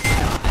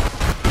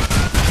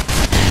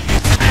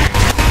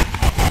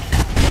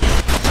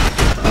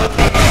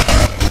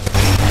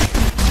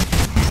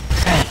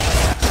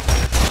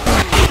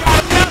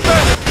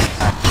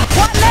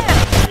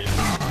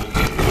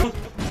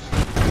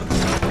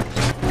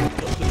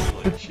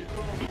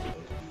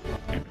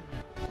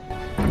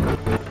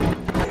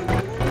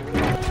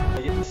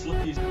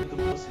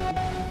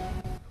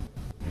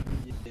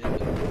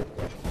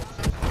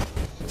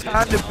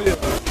 Time to build.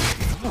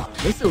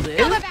 This'll do.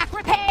 Silverback,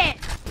 repair!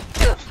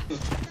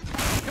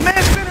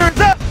 Command center is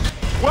up!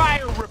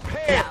 Wire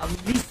repair! Now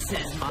this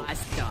is my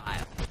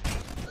style.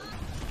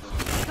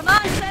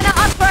 Command center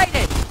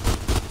upgraded!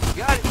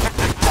 Got it.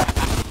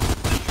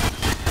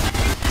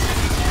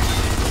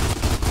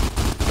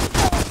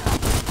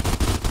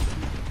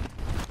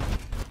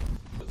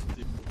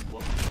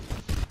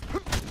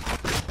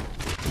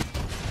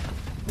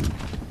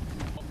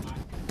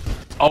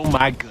 Oh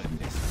my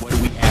goodness. What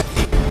do we have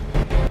here?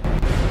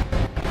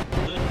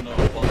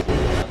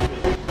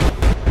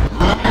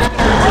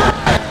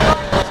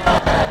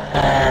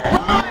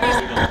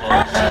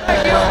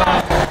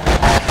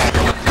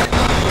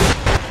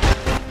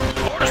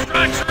 Order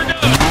strikes are done.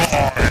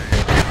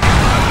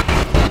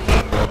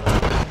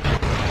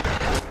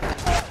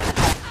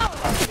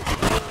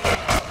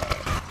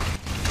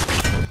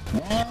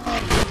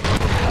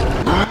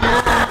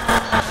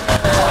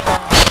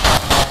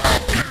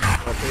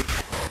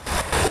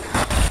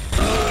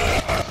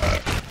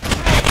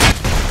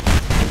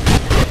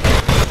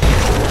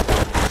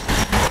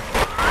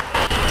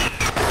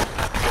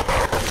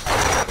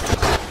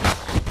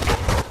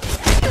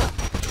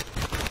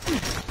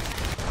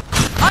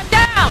 I'm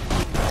down!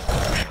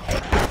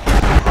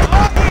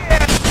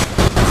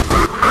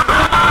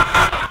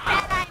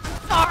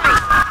 Sorry!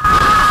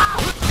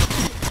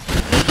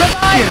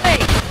 Revive me!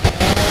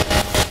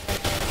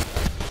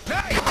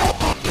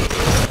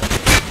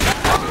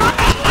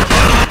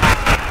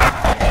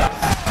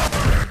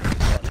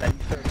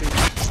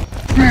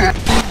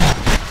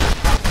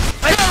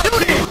 Let's do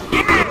this!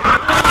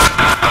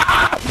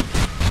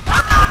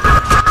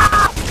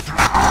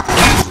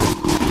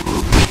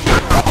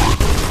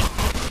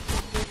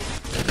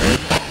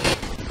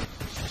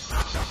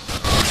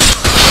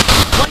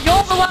 Well,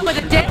 you're the one with a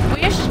death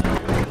wish.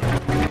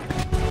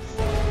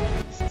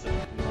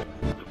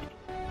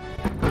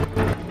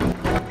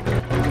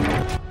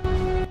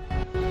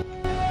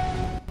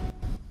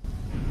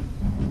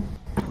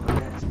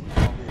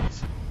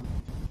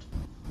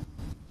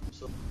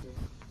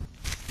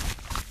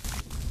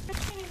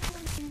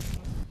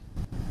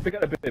 Pick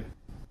up the bib.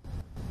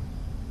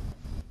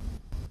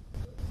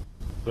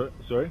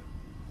 Sorry?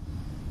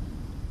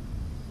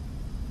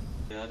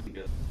 Yeah, I didn't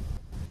get it.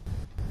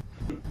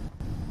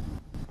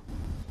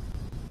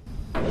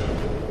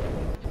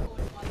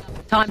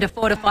 Time to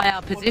fortify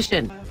our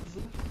position.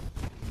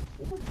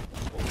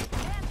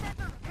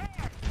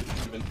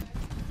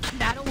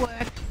 That'll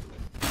work.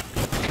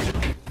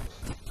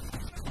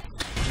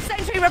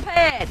 Sentry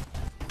repaired.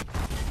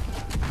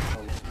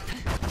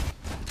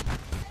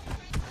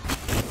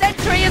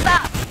 Sentry is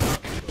up.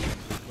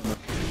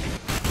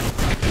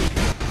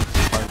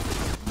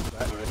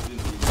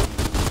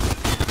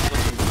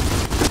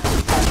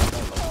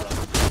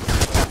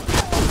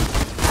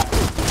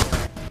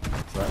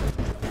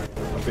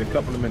 I'll be a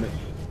couple of minutes.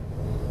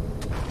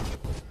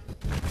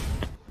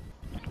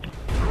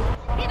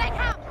 Here they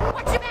come.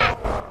 Watch your back.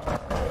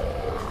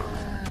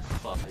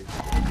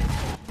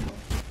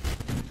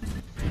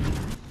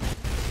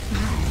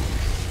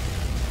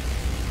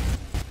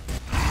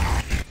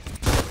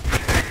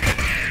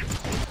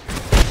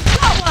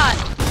 Got one.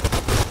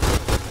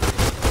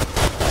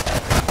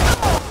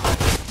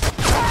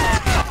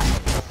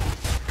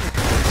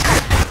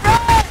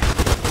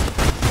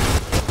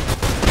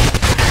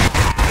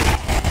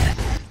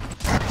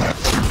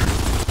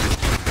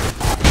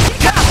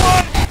 Got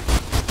one.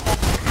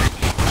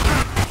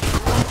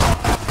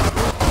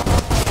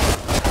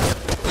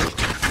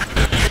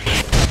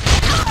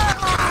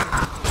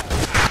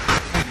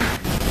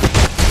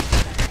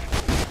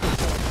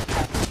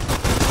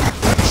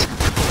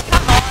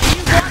 Come on,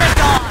 you wanna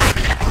die.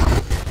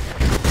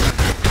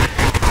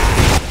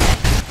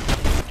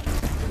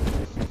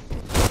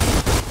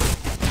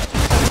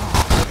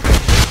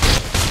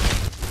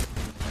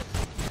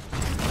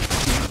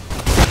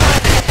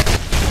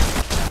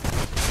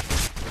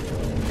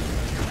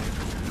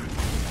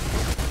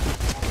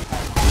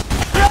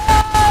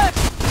 Run!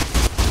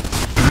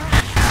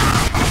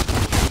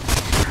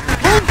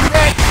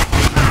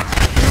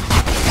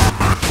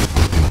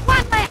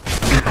 One left.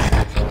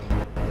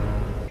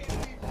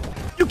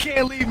 You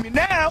can't leave me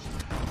now.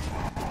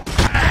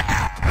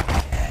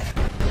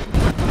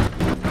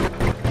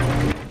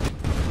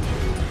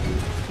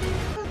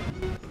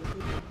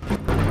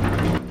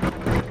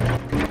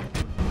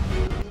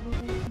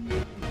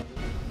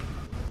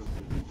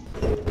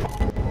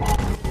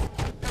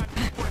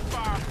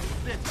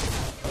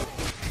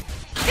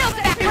 Skill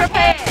sentry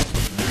repaired.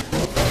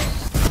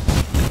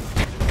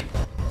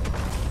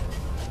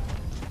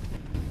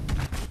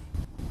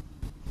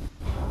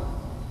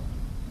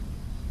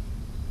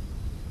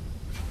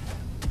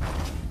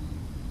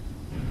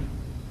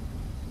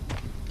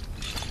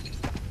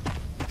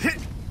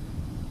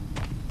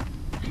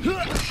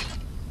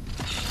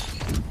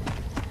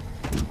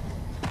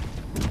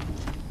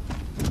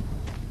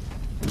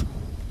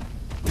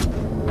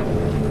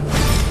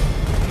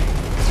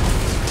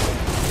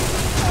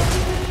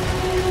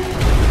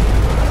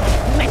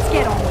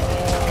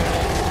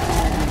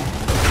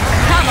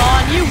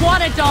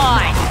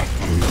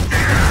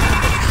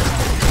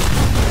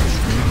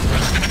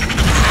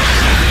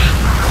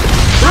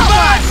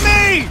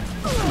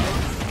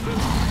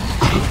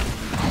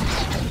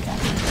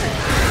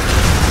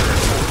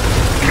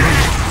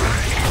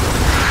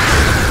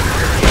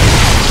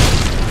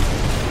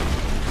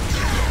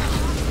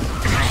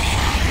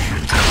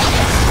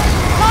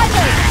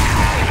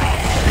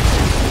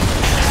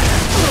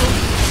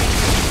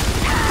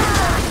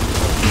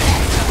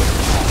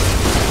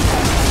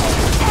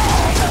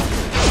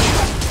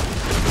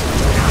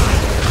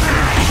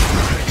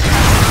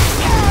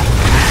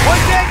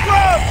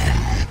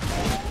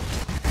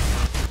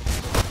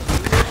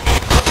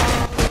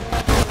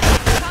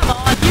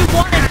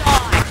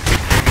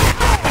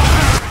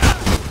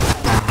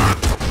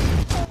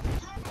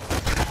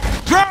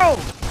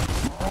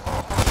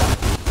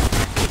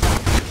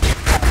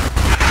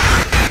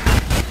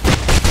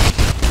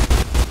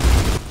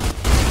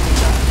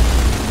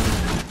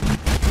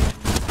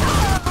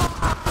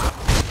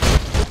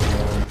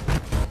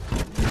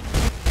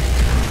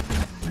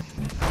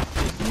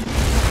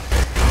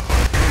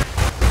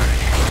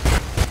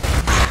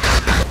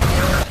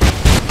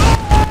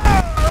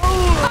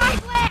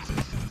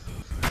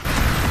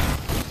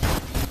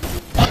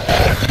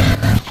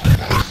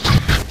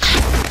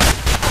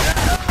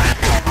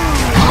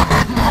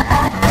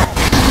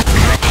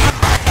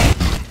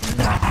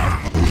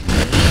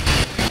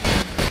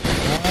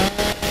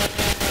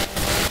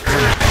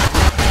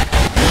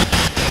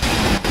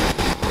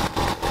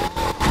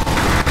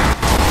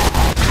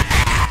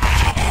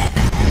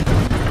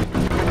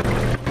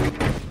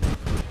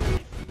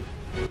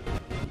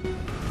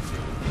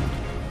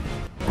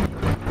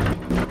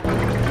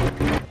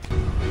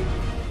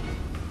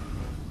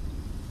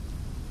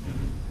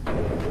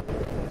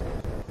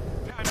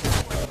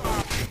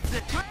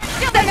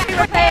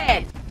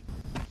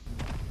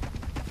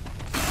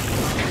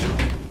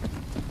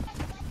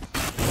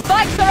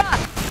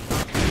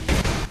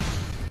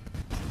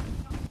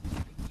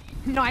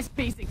 Nice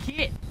piece of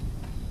kit.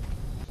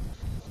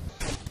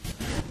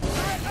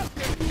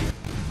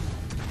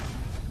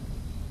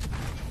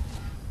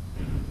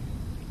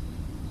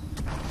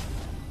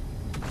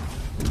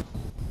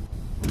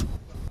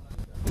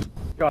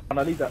 God,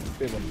 I need that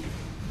big one.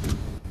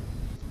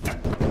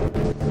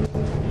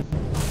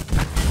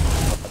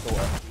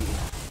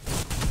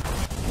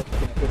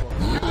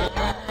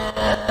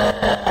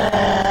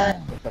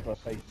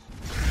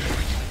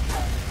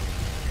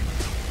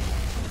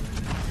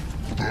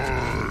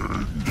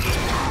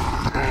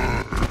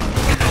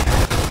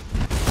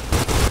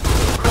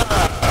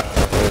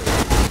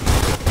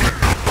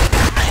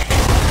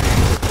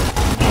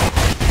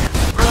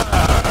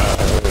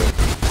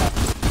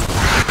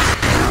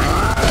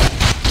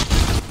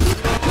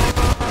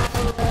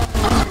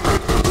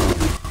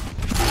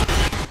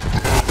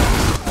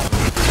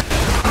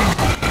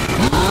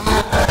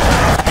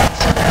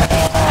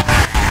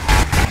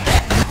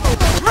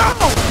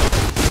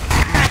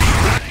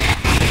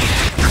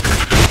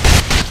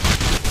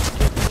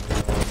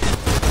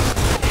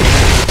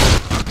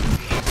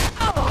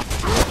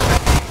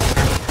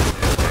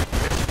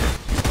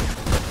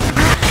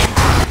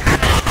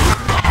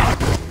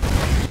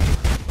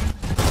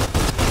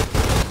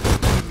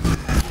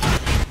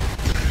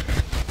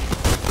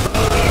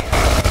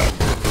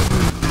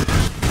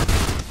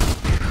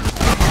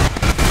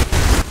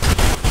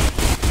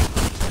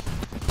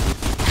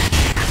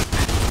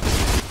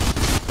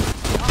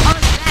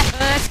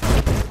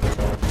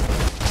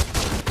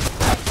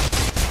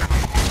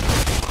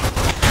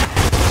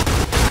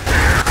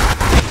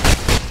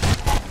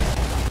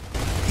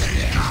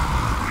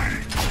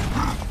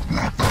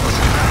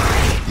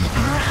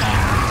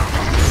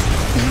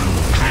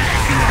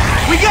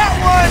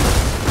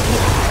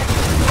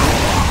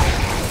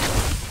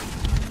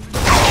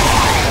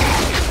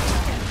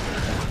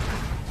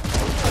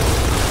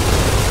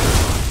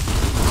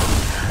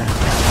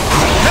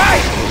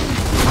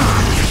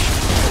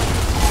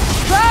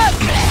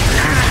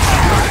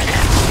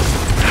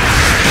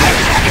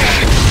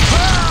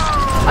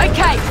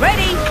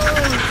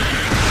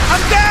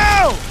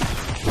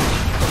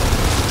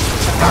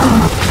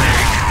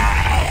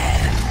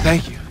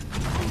 Thank you.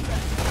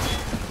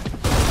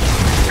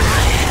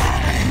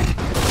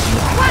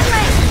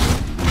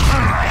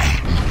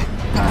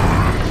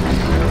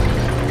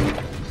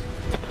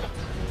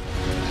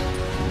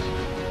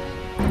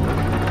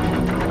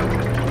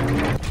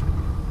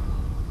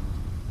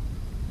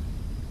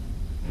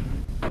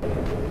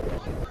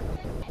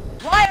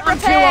 Wire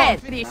repaired!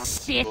 For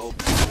this shit.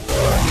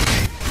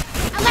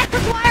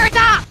 Electric wire is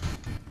up!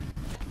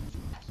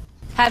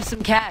 Have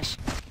some cash.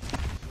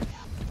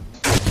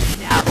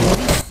 Now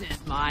this is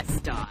my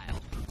style.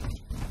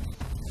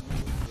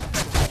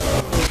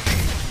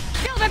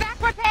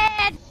 Silverback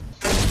repaired!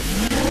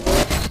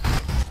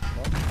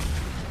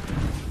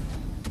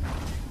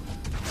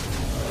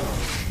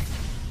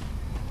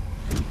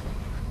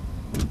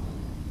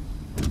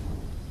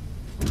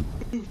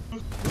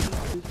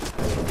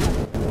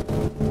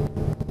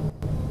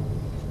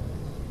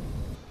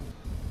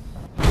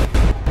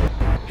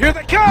 Here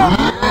they come!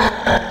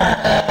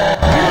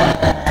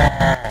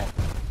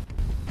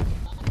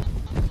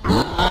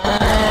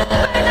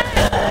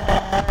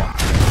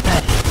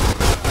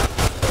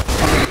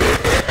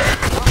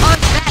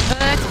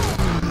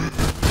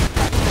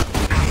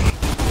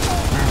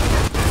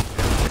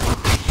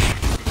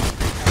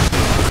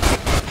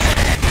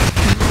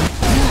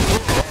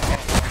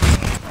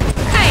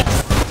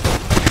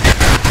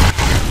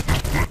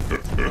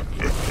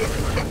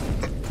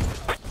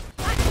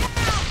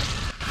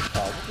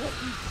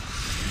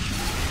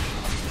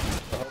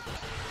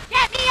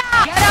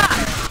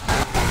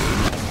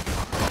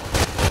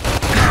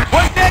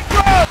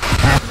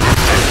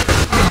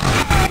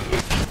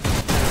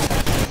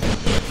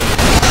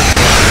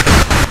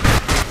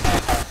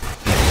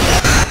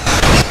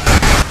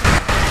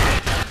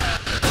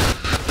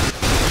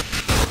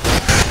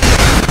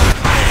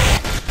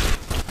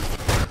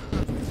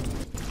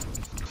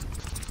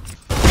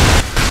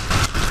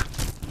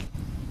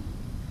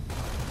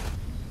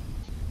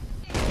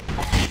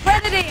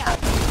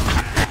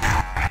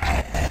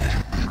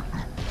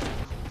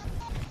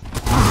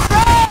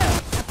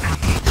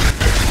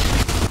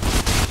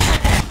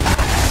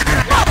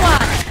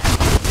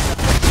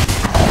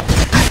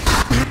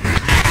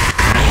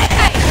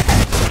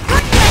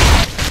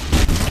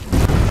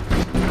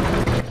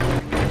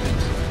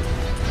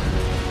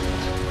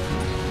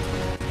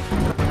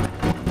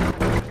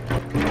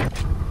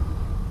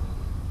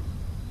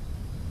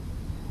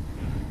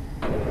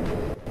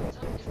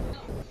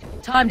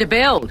 Time to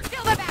build.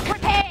 Silverback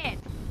prepared!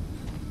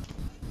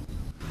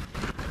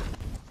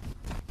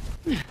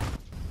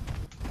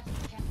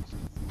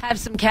 Have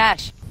some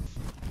cash.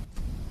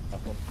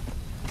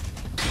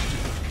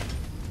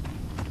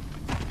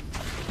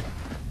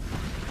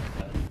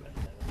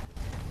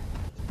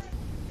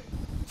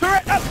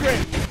 Turret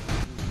upgrade!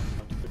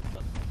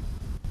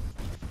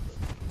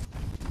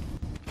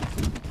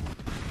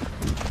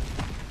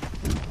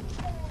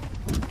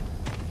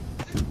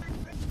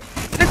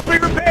 Let's be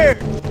repaired!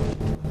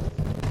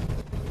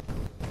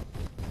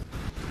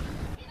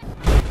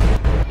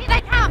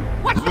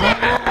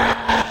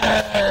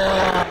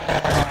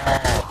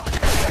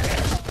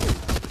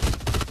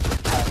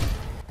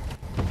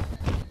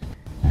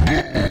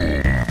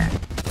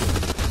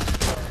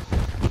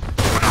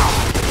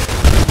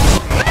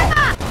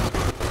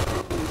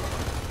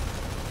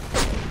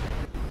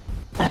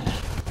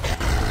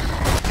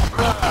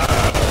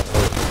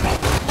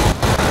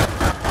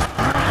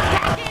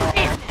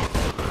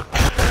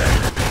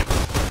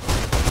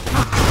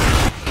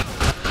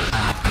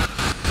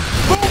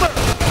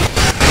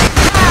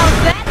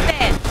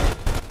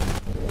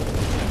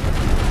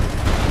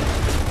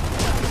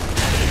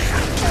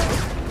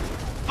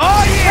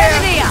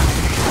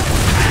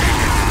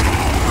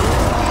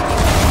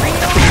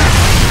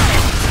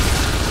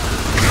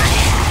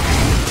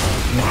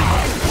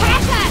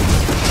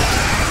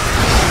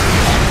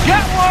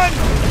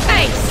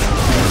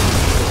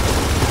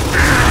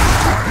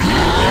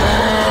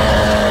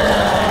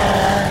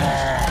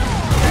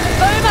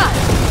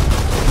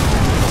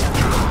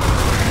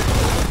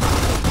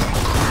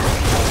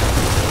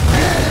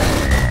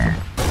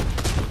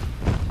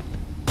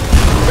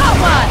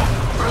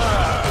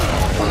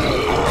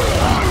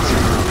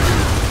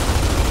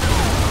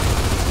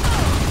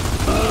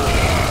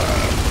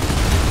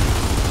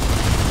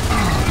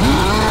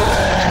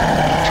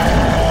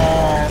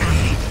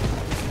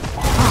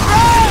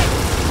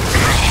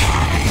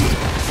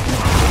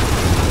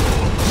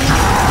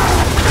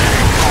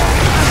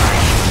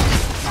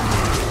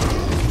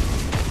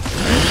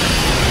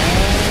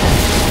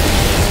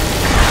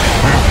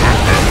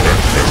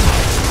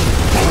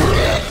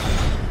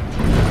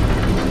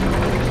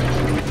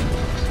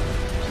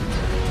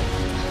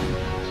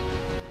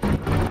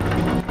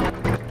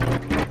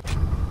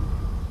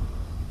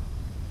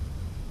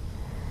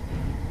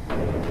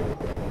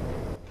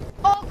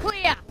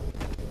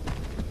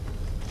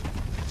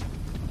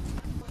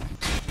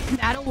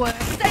 That'll work.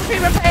 Sentry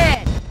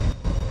repaired!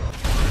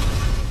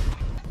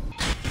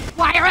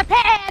 Wire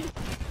repaired!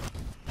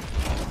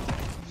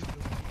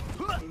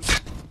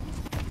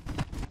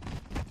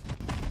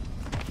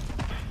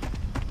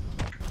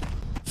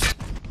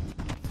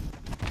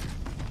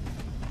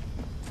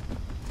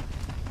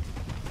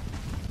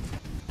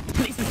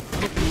 This is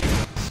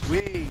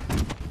Sweet.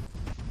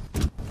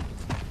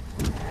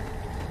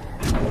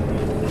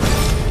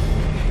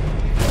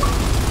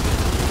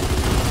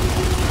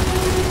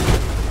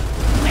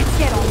 Let's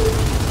get on.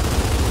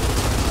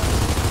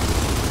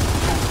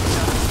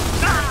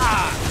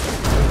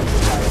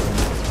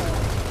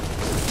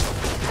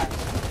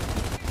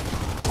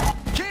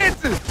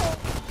 Kansas.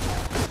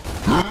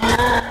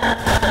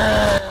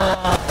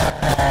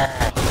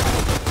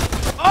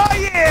 Oh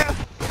yeah.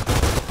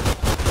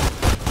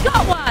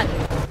 Got one!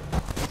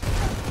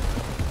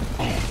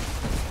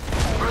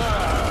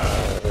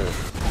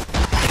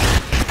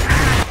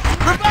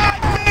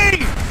 Revive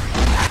me.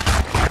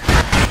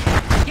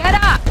 Get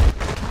up!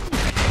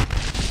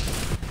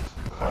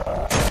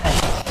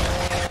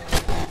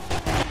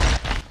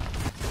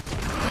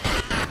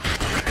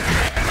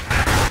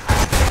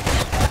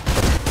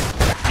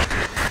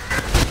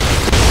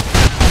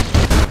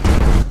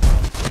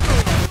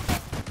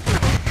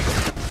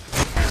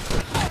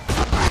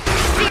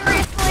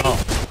 Seriously?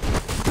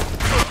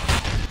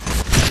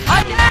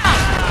 I'm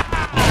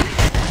down!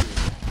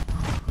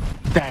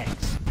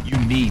 Thanks. You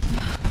need me.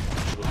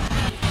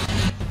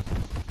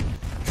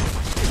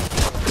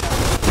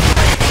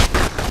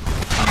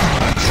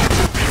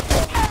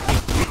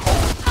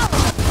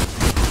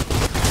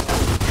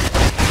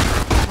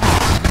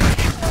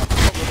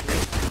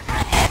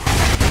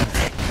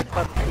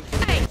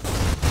 Thanks.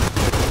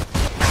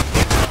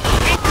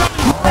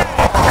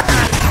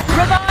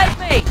 Revive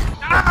me!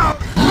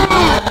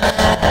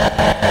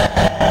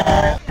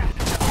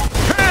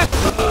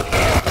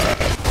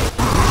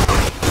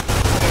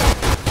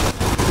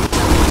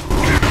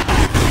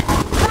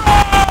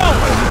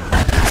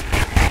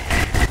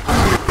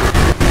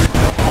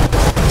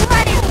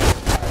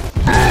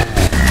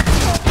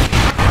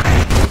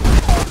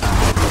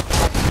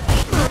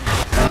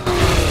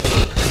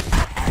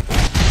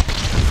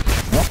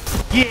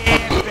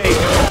 Yeah, baby.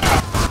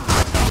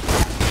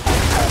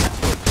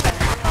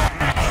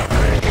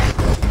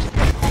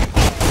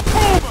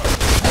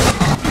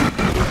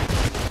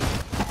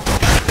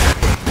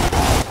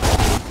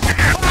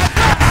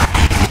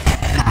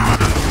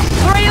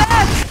 Three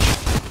left!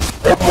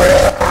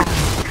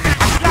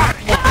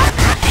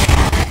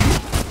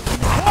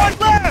 One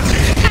left.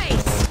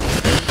 Nice!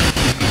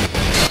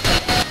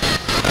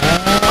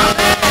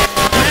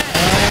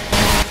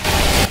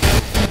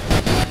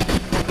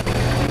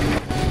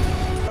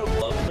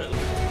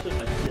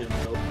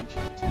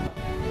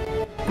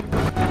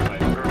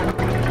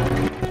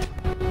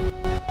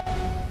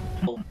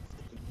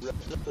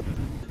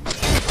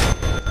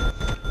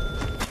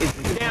 It's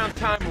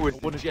downtime or I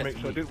wanted to make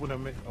sure. I didn't want to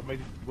make.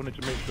 Wanted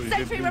to make sure you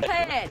Sentry didn't.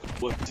 repaired!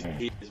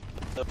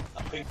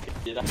 I think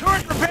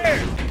turret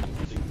repaired.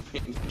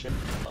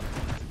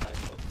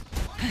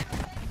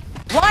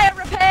 Wire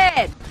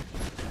repaired!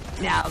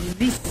 Now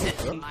this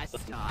is my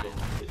style.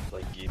 It's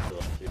like you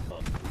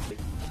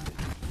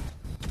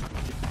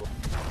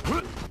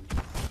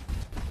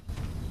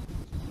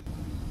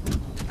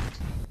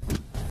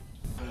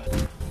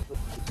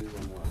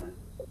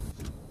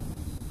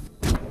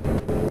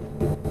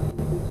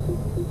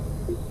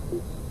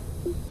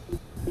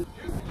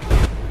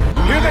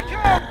Here they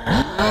come.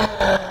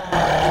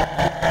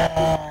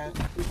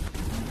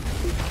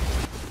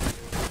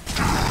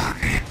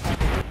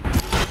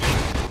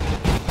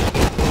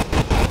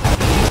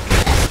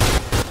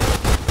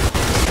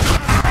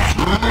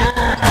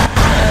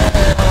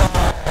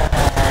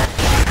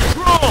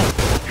 Draw.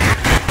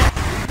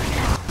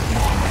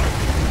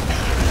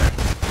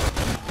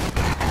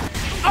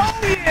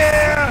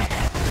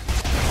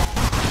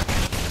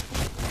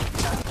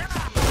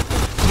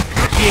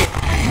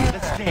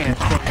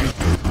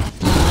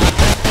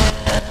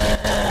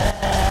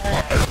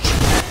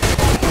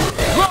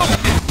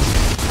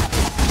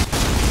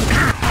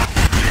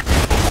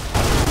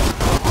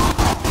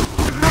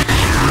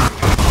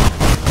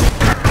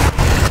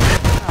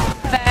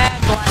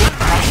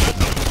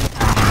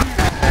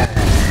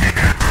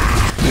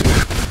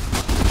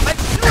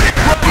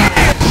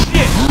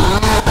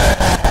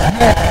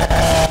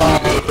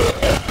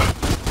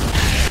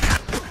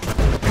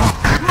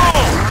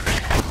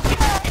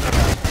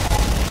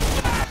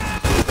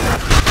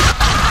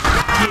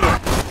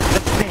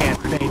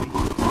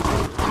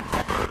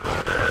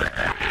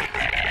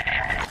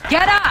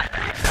 Get up!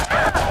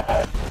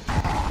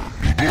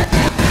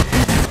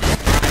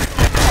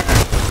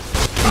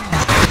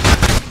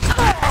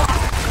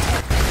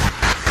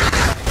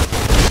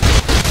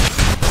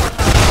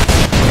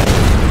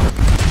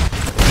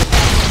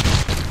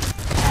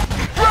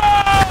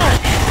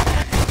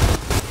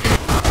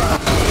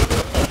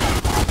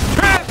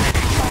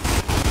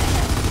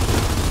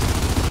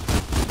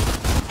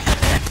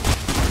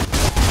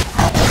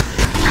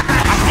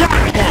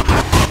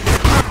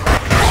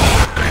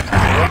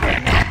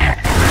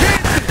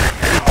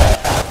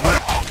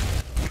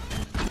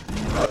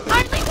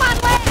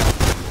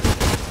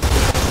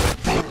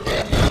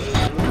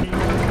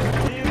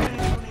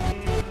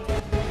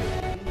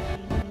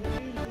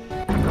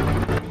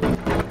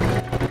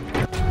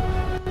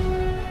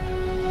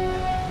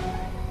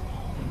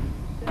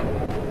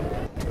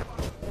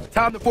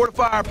 Time to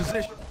fortify our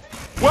position.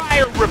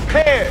 Wire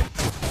repaired.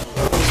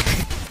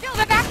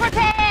 Silverback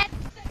repaired!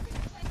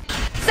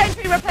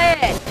 Sentry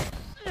repaired!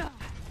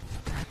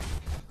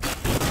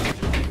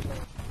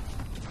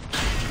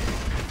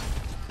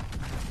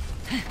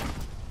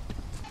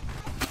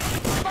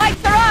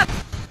 Spikes are up!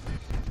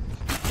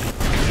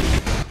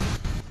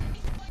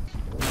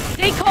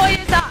 Decoy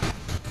is up!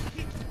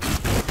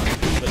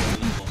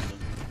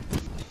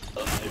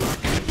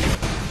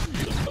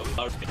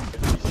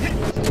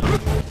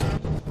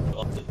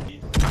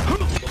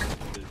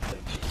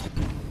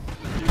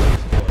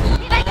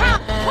 Here they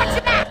come! Watch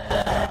your back!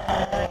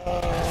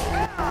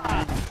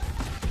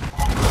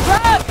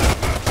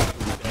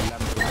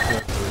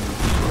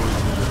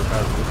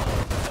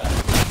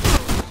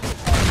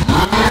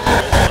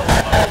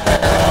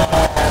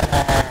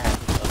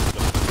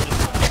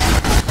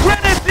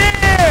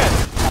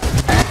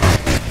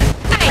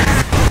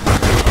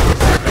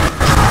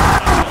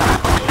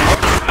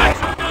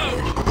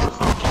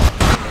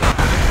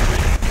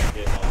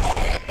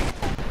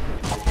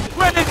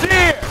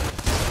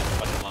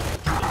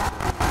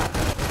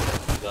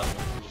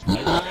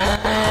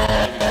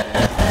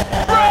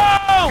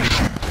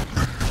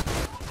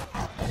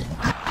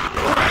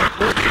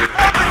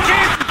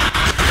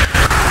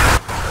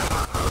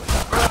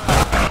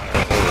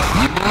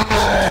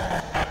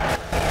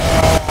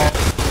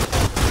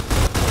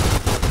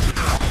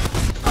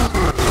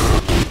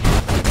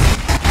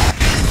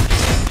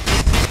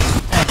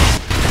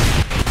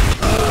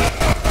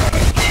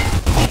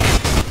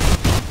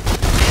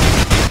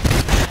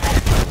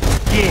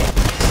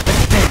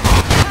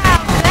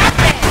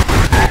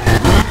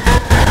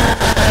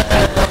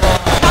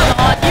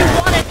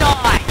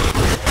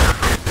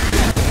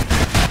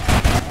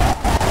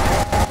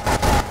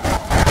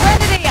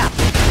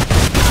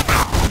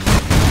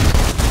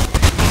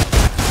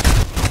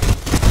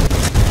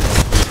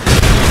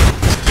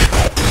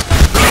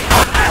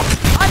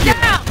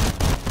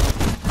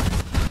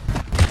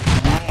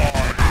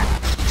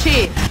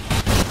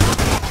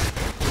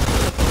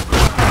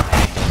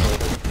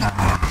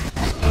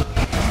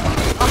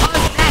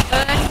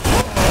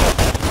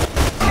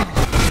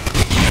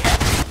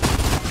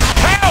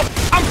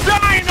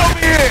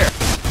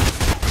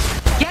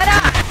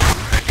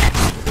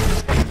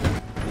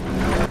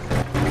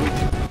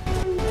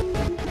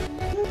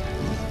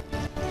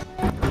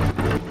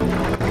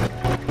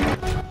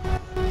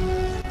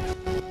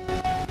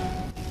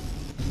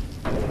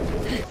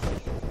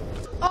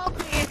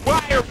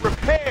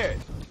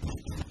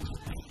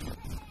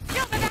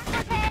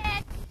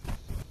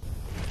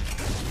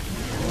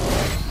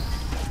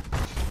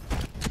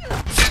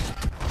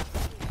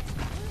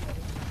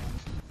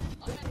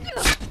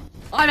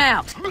 I'm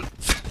out.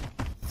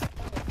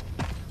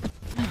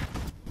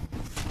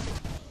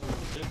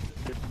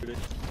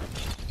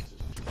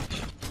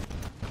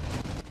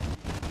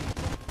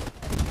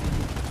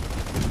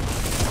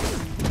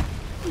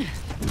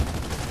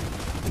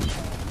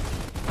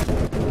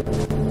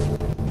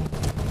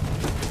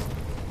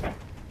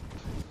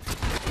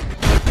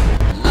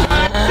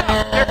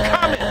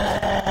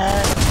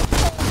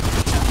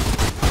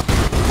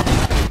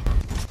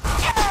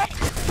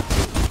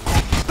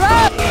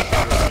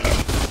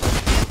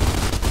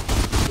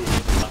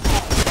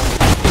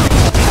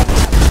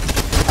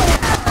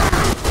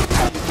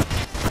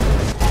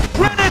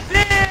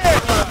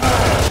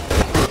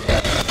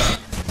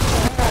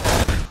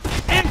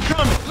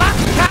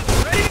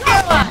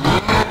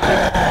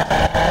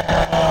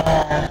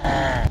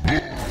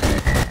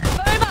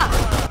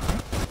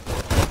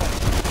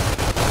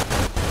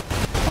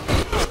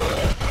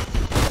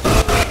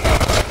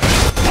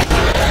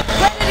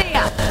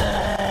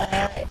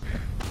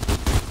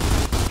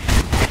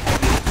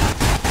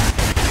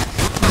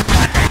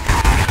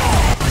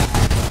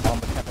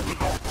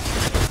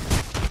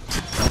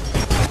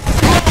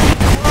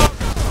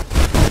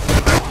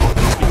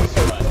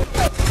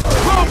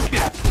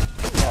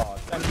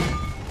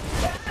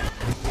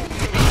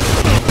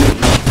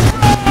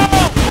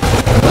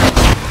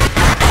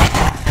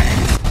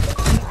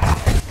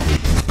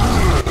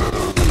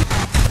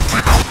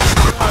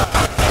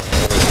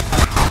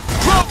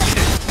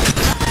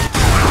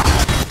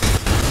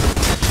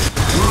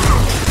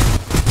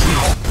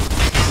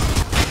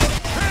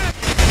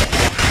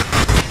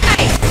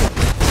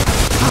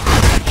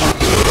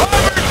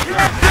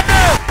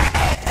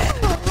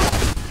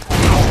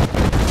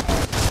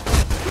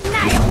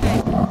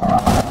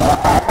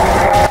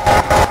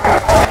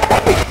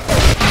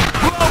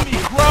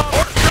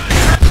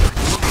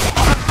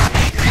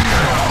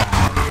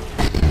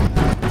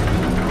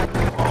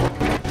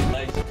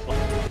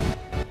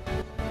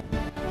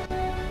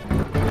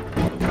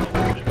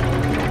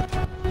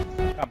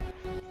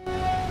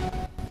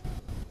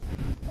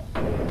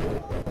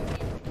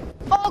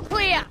 All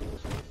clear.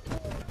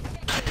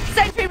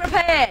 Sentry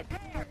repaired.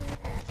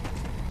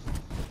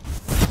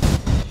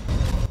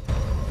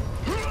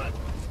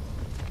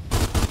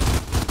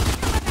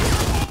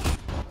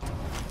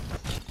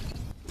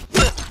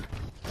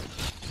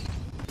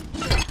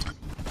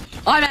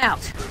 I'm out.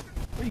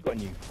 What you got on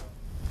you?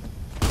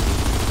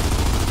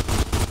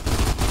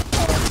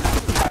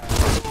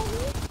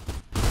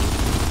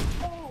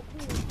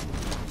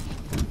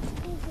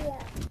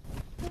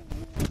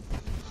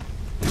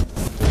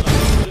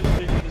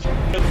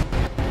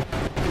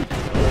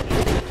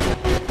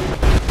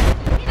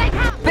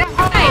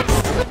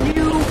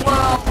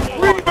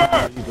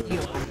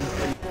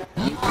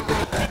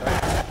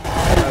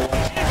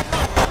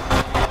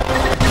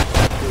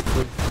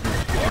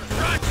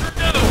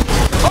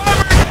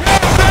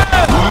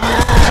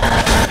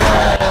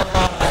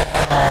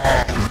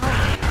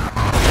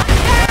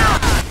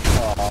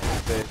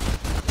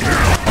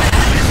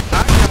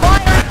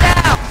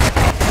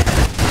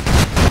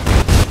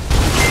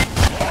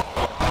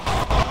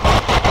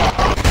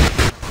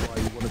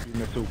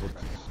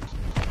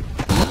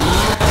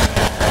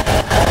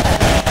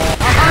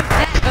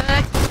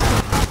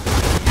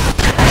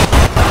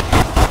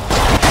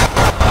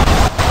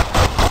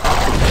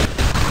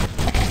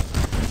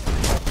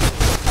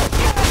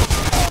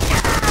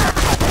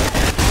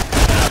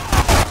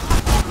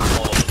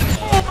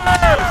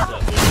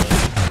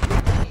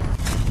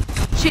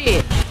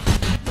 Cheers.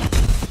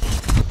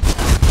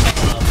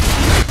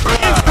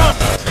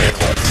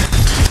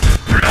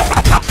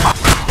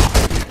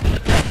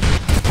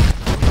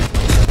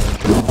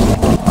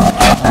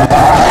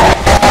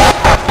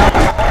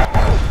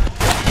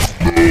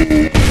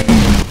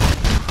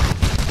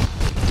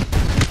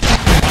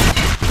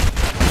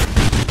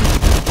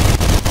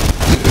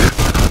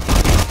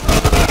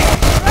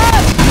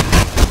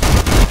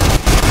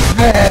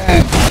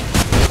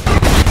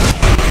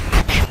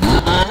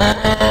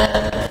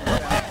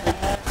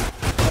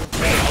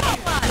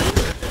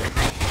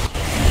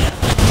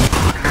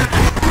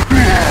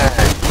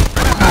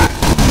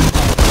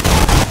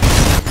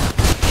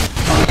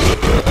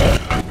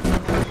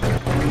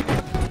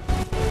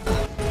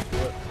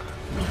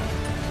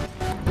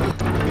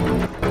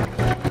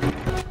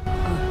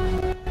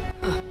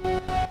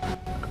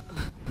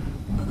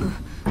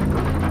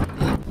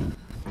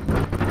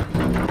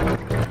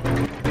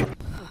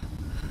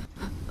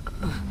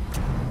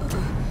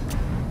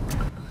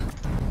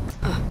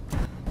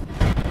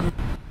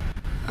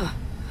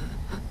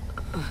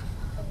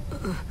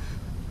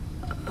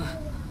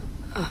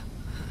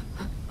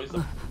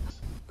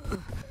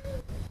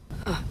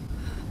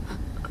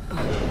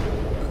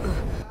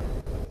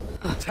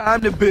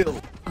 Time to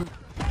build.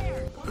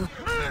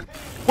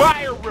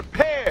 Wire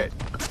repaired.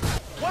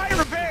 Wire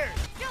repaired.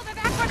 Silver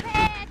back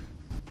repaired.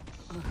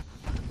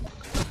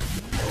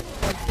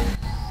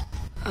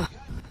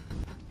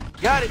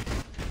 Got it.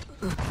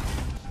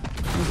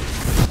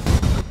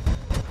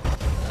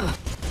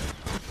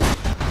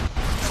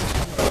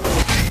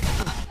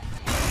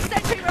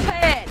 Sentry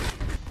repaired.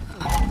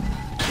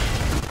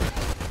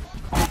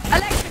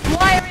 Electric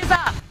wire is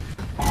up.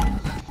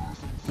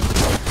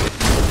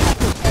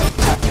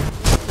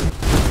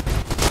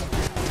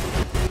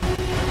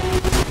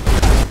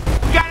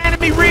 Got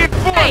enemy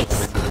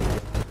reinforced.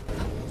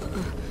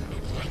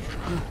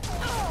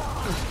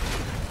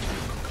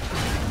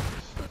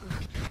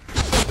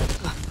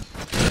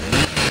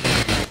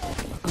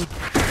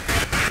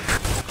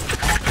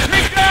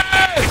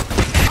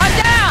 I'm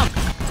down.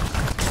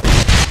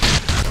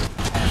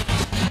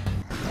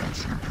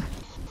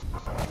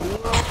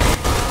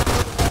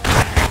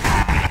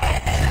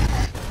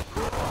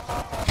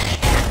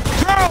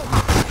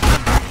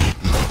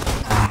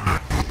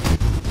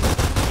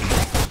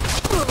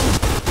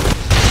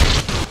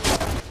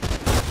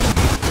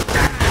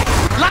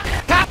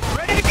 Laptop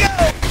ready to go.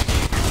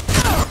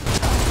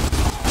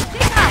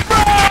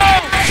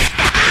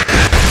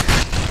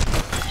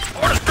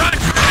 Order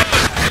strikes are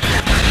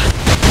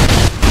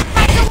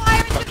Break the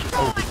wire and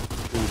destroy.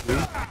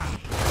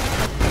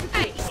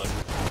 Ace.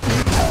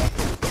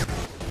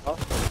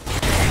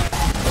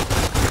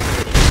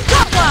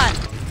 Got one.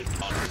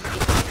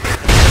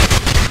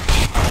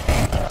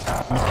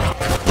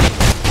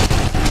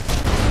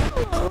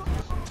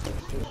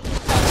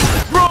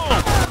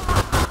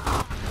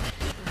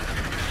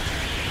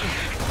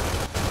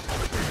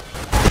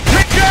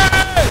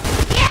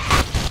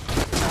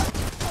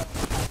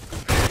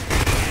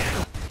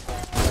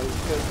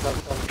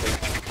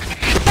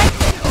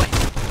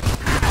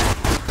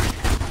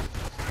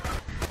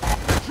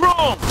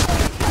 Drum.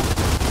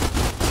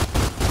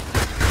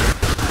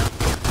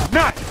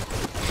 Nice.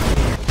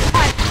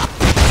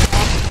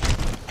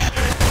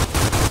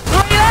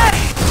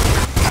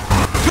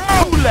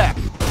 Two left.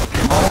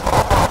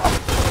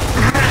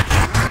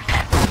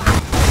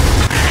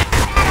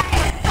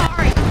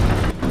 Sorry.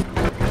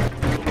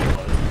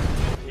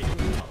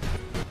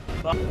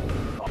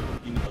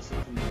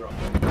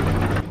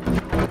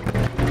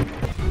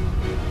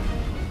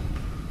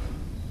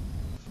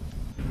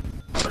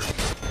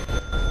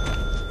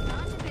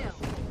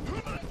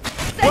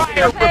 Sentry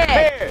Wire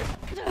repaired!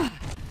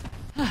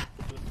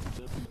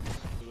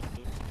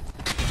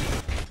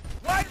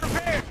 Wire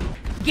repaired!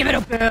 Give it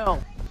a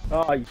bill.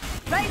 Oh, you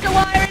Razor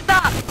wire is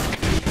up.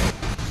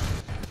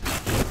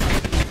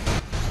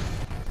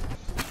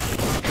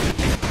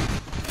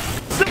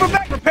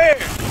 Silverback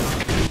repaired!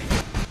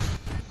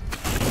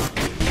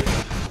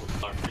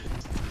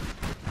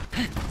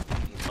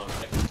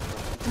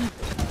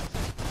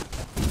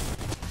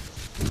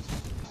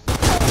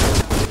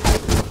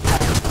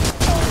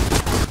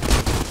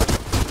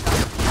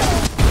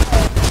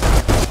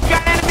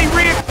 Got enemy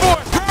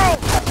reinforced! Girl!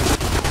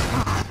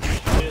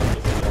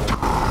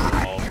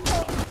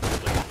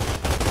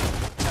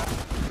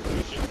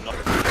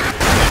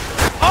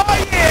 Oh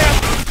yeah!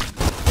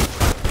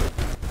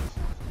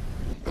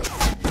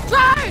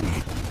 Drone!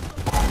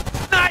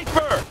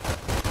 Sniper!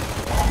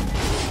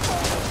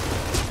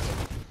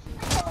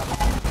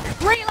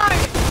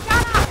 Reload!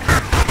 Shut up!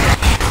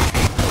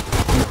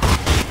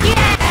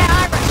 Yeah,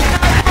 I reckon.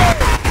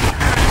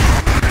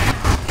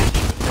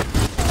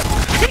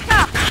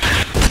 Ticker!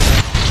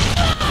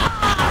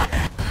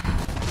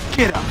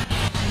 Get up!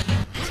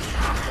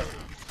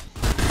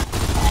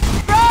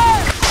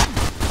 Run!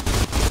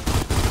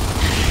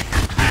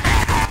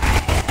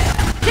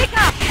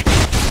 Ticker!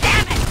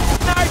 Damn it!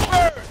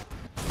 Sniper!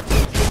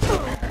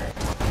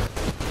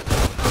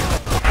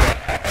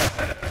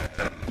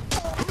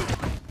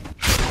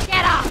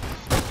 Get up!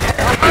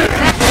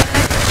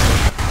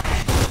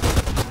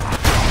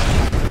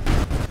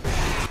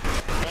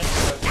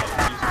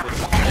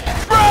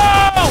 Bro!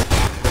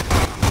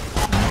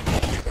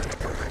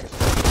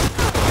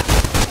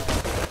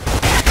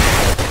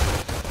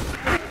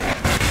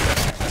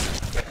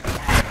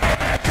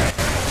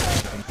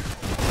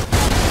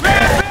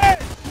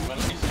 Rampage!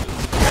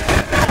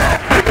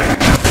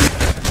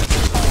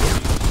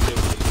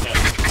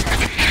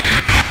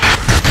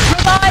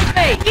 Revive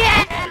me!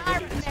 Yeah, I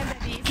remember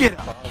this. Get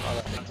up!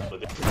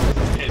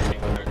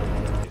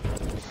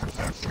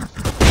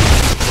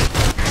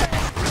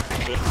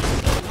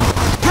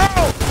 Go!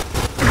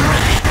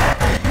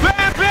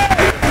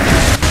 Rampage!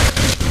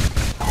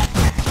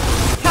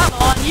 Come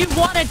on, you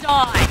wanna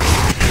die!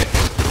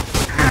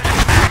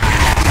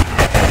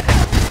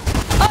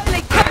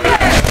 Holy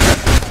crap!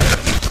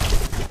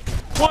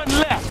 One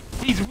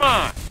left. He's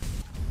mine.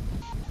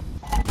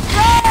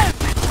 Run!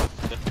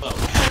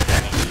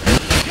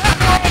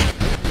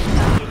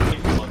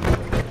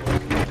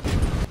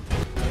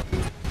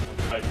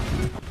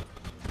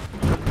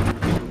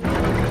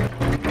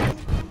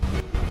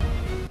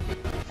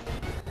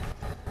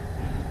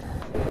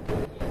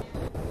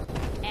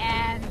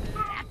 And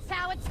that's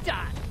how it's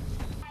done.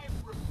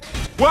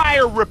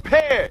 Wire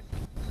repaired.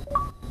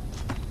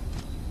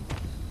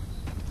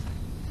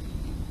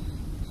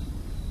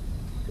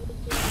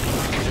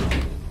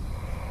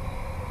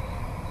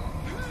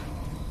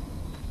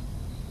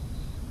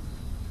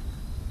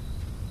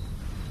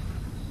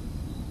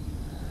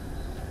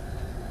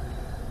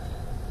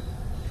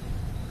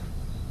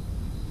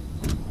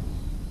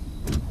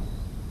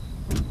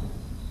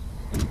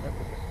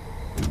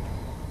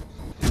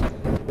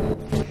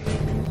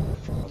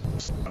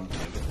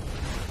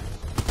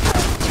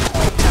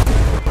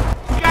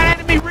 Got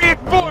enemy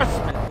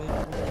reinforcement.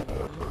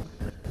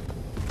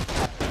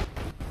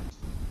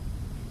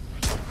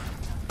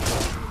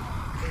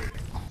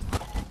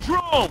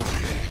 Drone.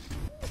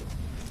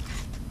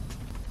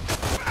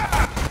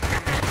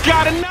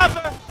 Got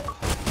another.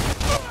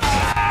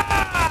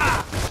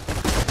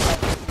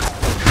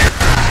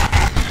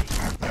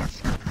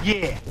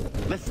 Yeah,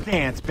 let's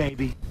dance,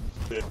 baby.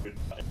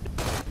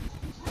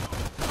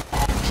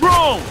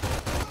 Drone.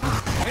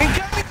 Ain't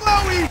got me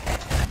glowy.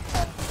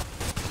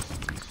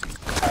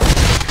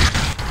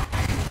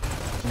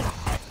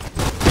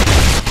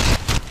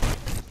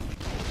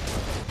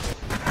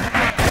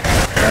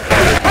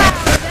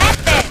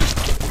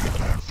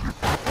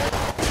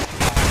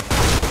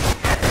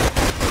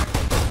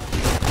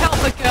 Help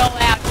a girl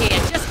out here.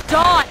 Just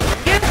die,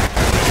 will you?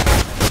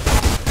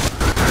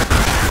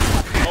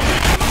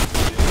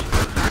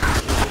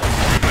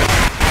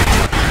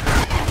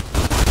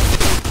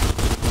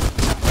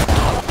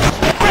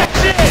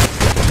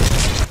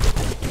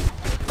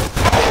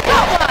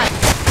 Got one!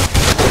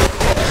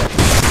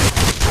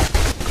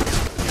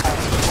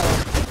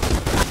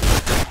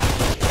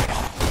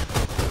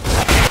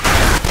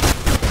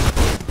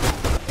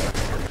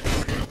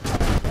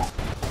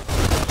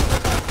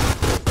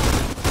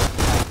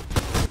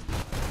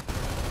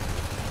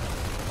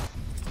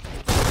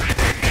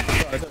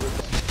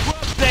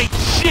 Scrubs ain't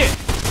shit.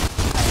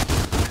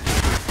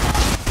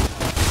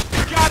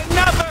 Got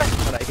another.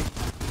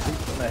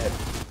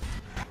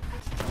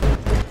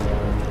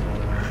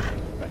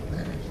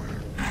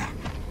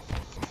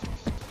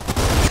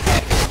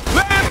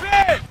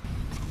 Rampage.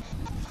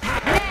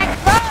 Next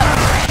row!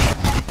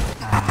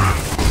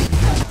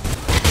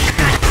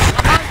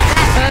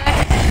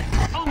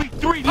 Only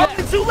 3 left.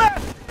 Only 2 left.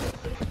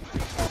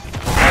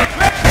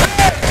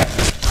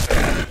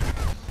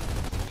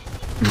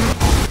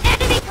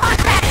 Enemy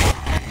contact!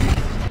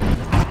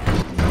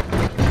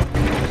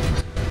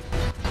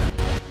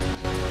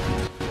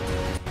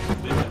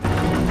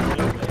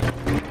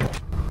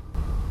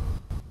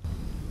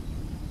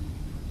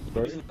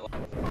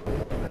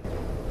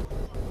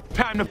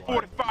 Time to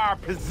fortify our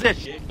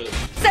position. Yeah, but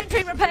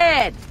Sentry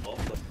repaired!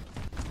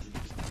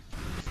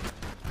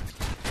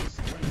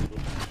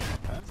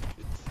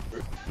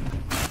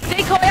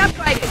 Decoy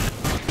upgraded!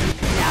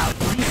 Now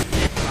this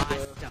is my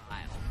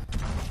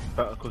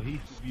style. A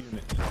cohesive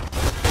unit.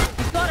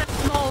 You've got a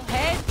small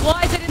head.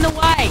 Why is it in the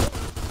way?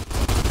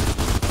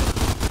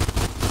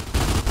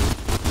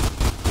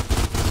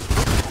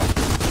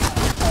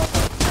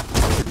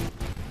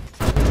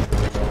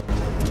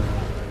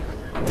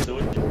 so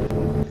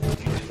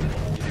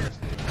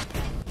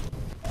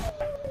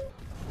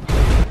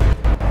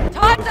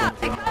Time's up!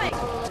 They're coming!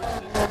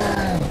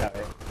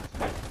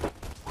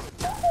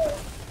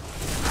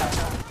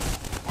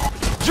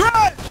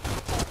 Drudge!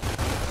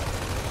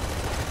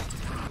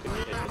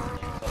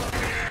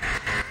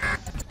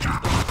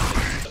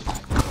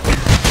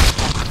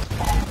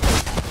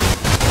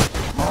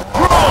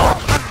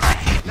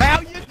 Now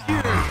you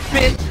curious,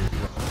 bitch!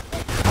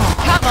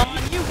 Come on,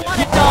 you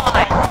wanna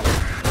die!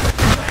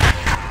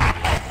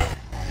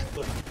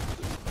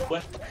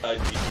 West side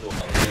people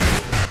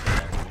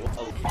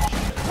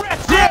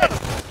Wretched!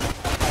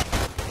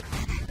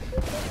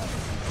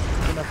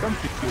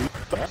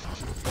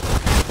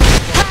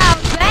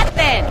 How's that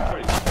then?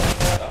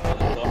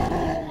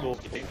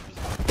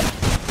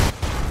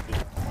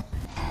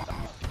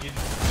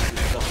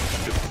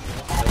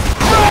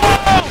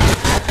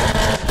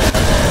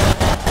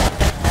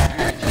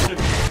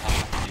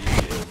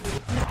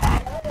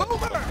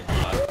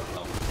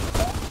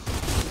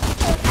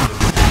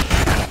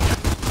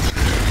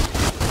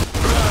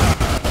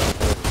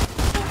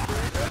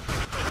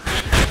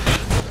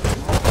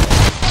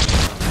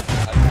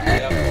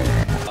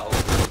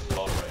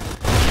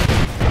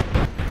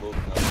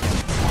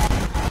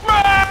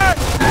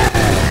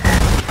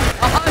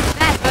 I hope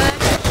that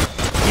burns.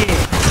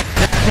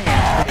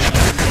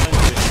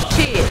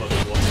 Cheers.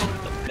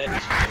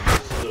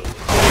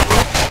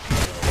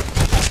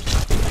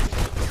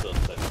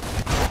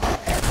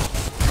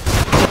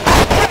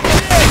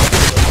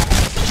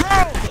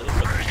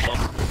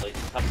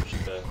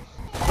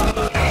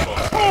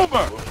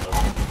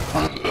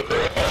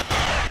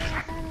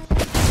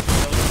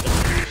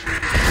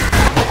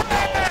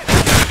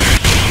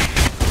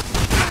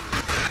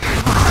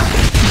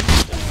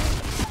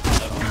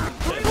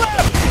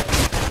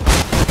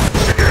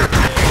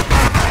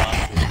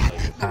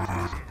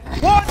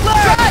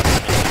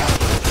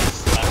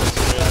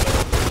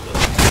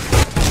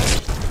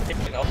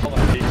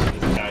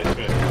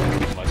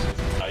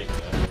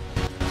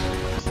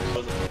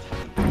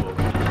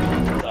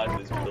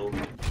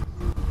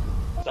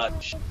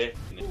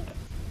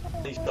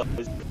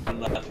 One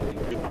left!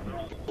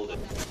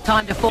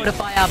 Time to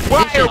fortify our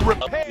Wire position.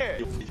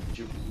 repaired!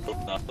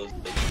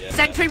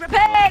 Sentry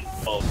repaired!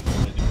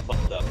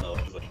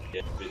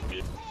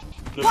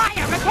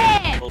 Wire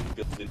repaired!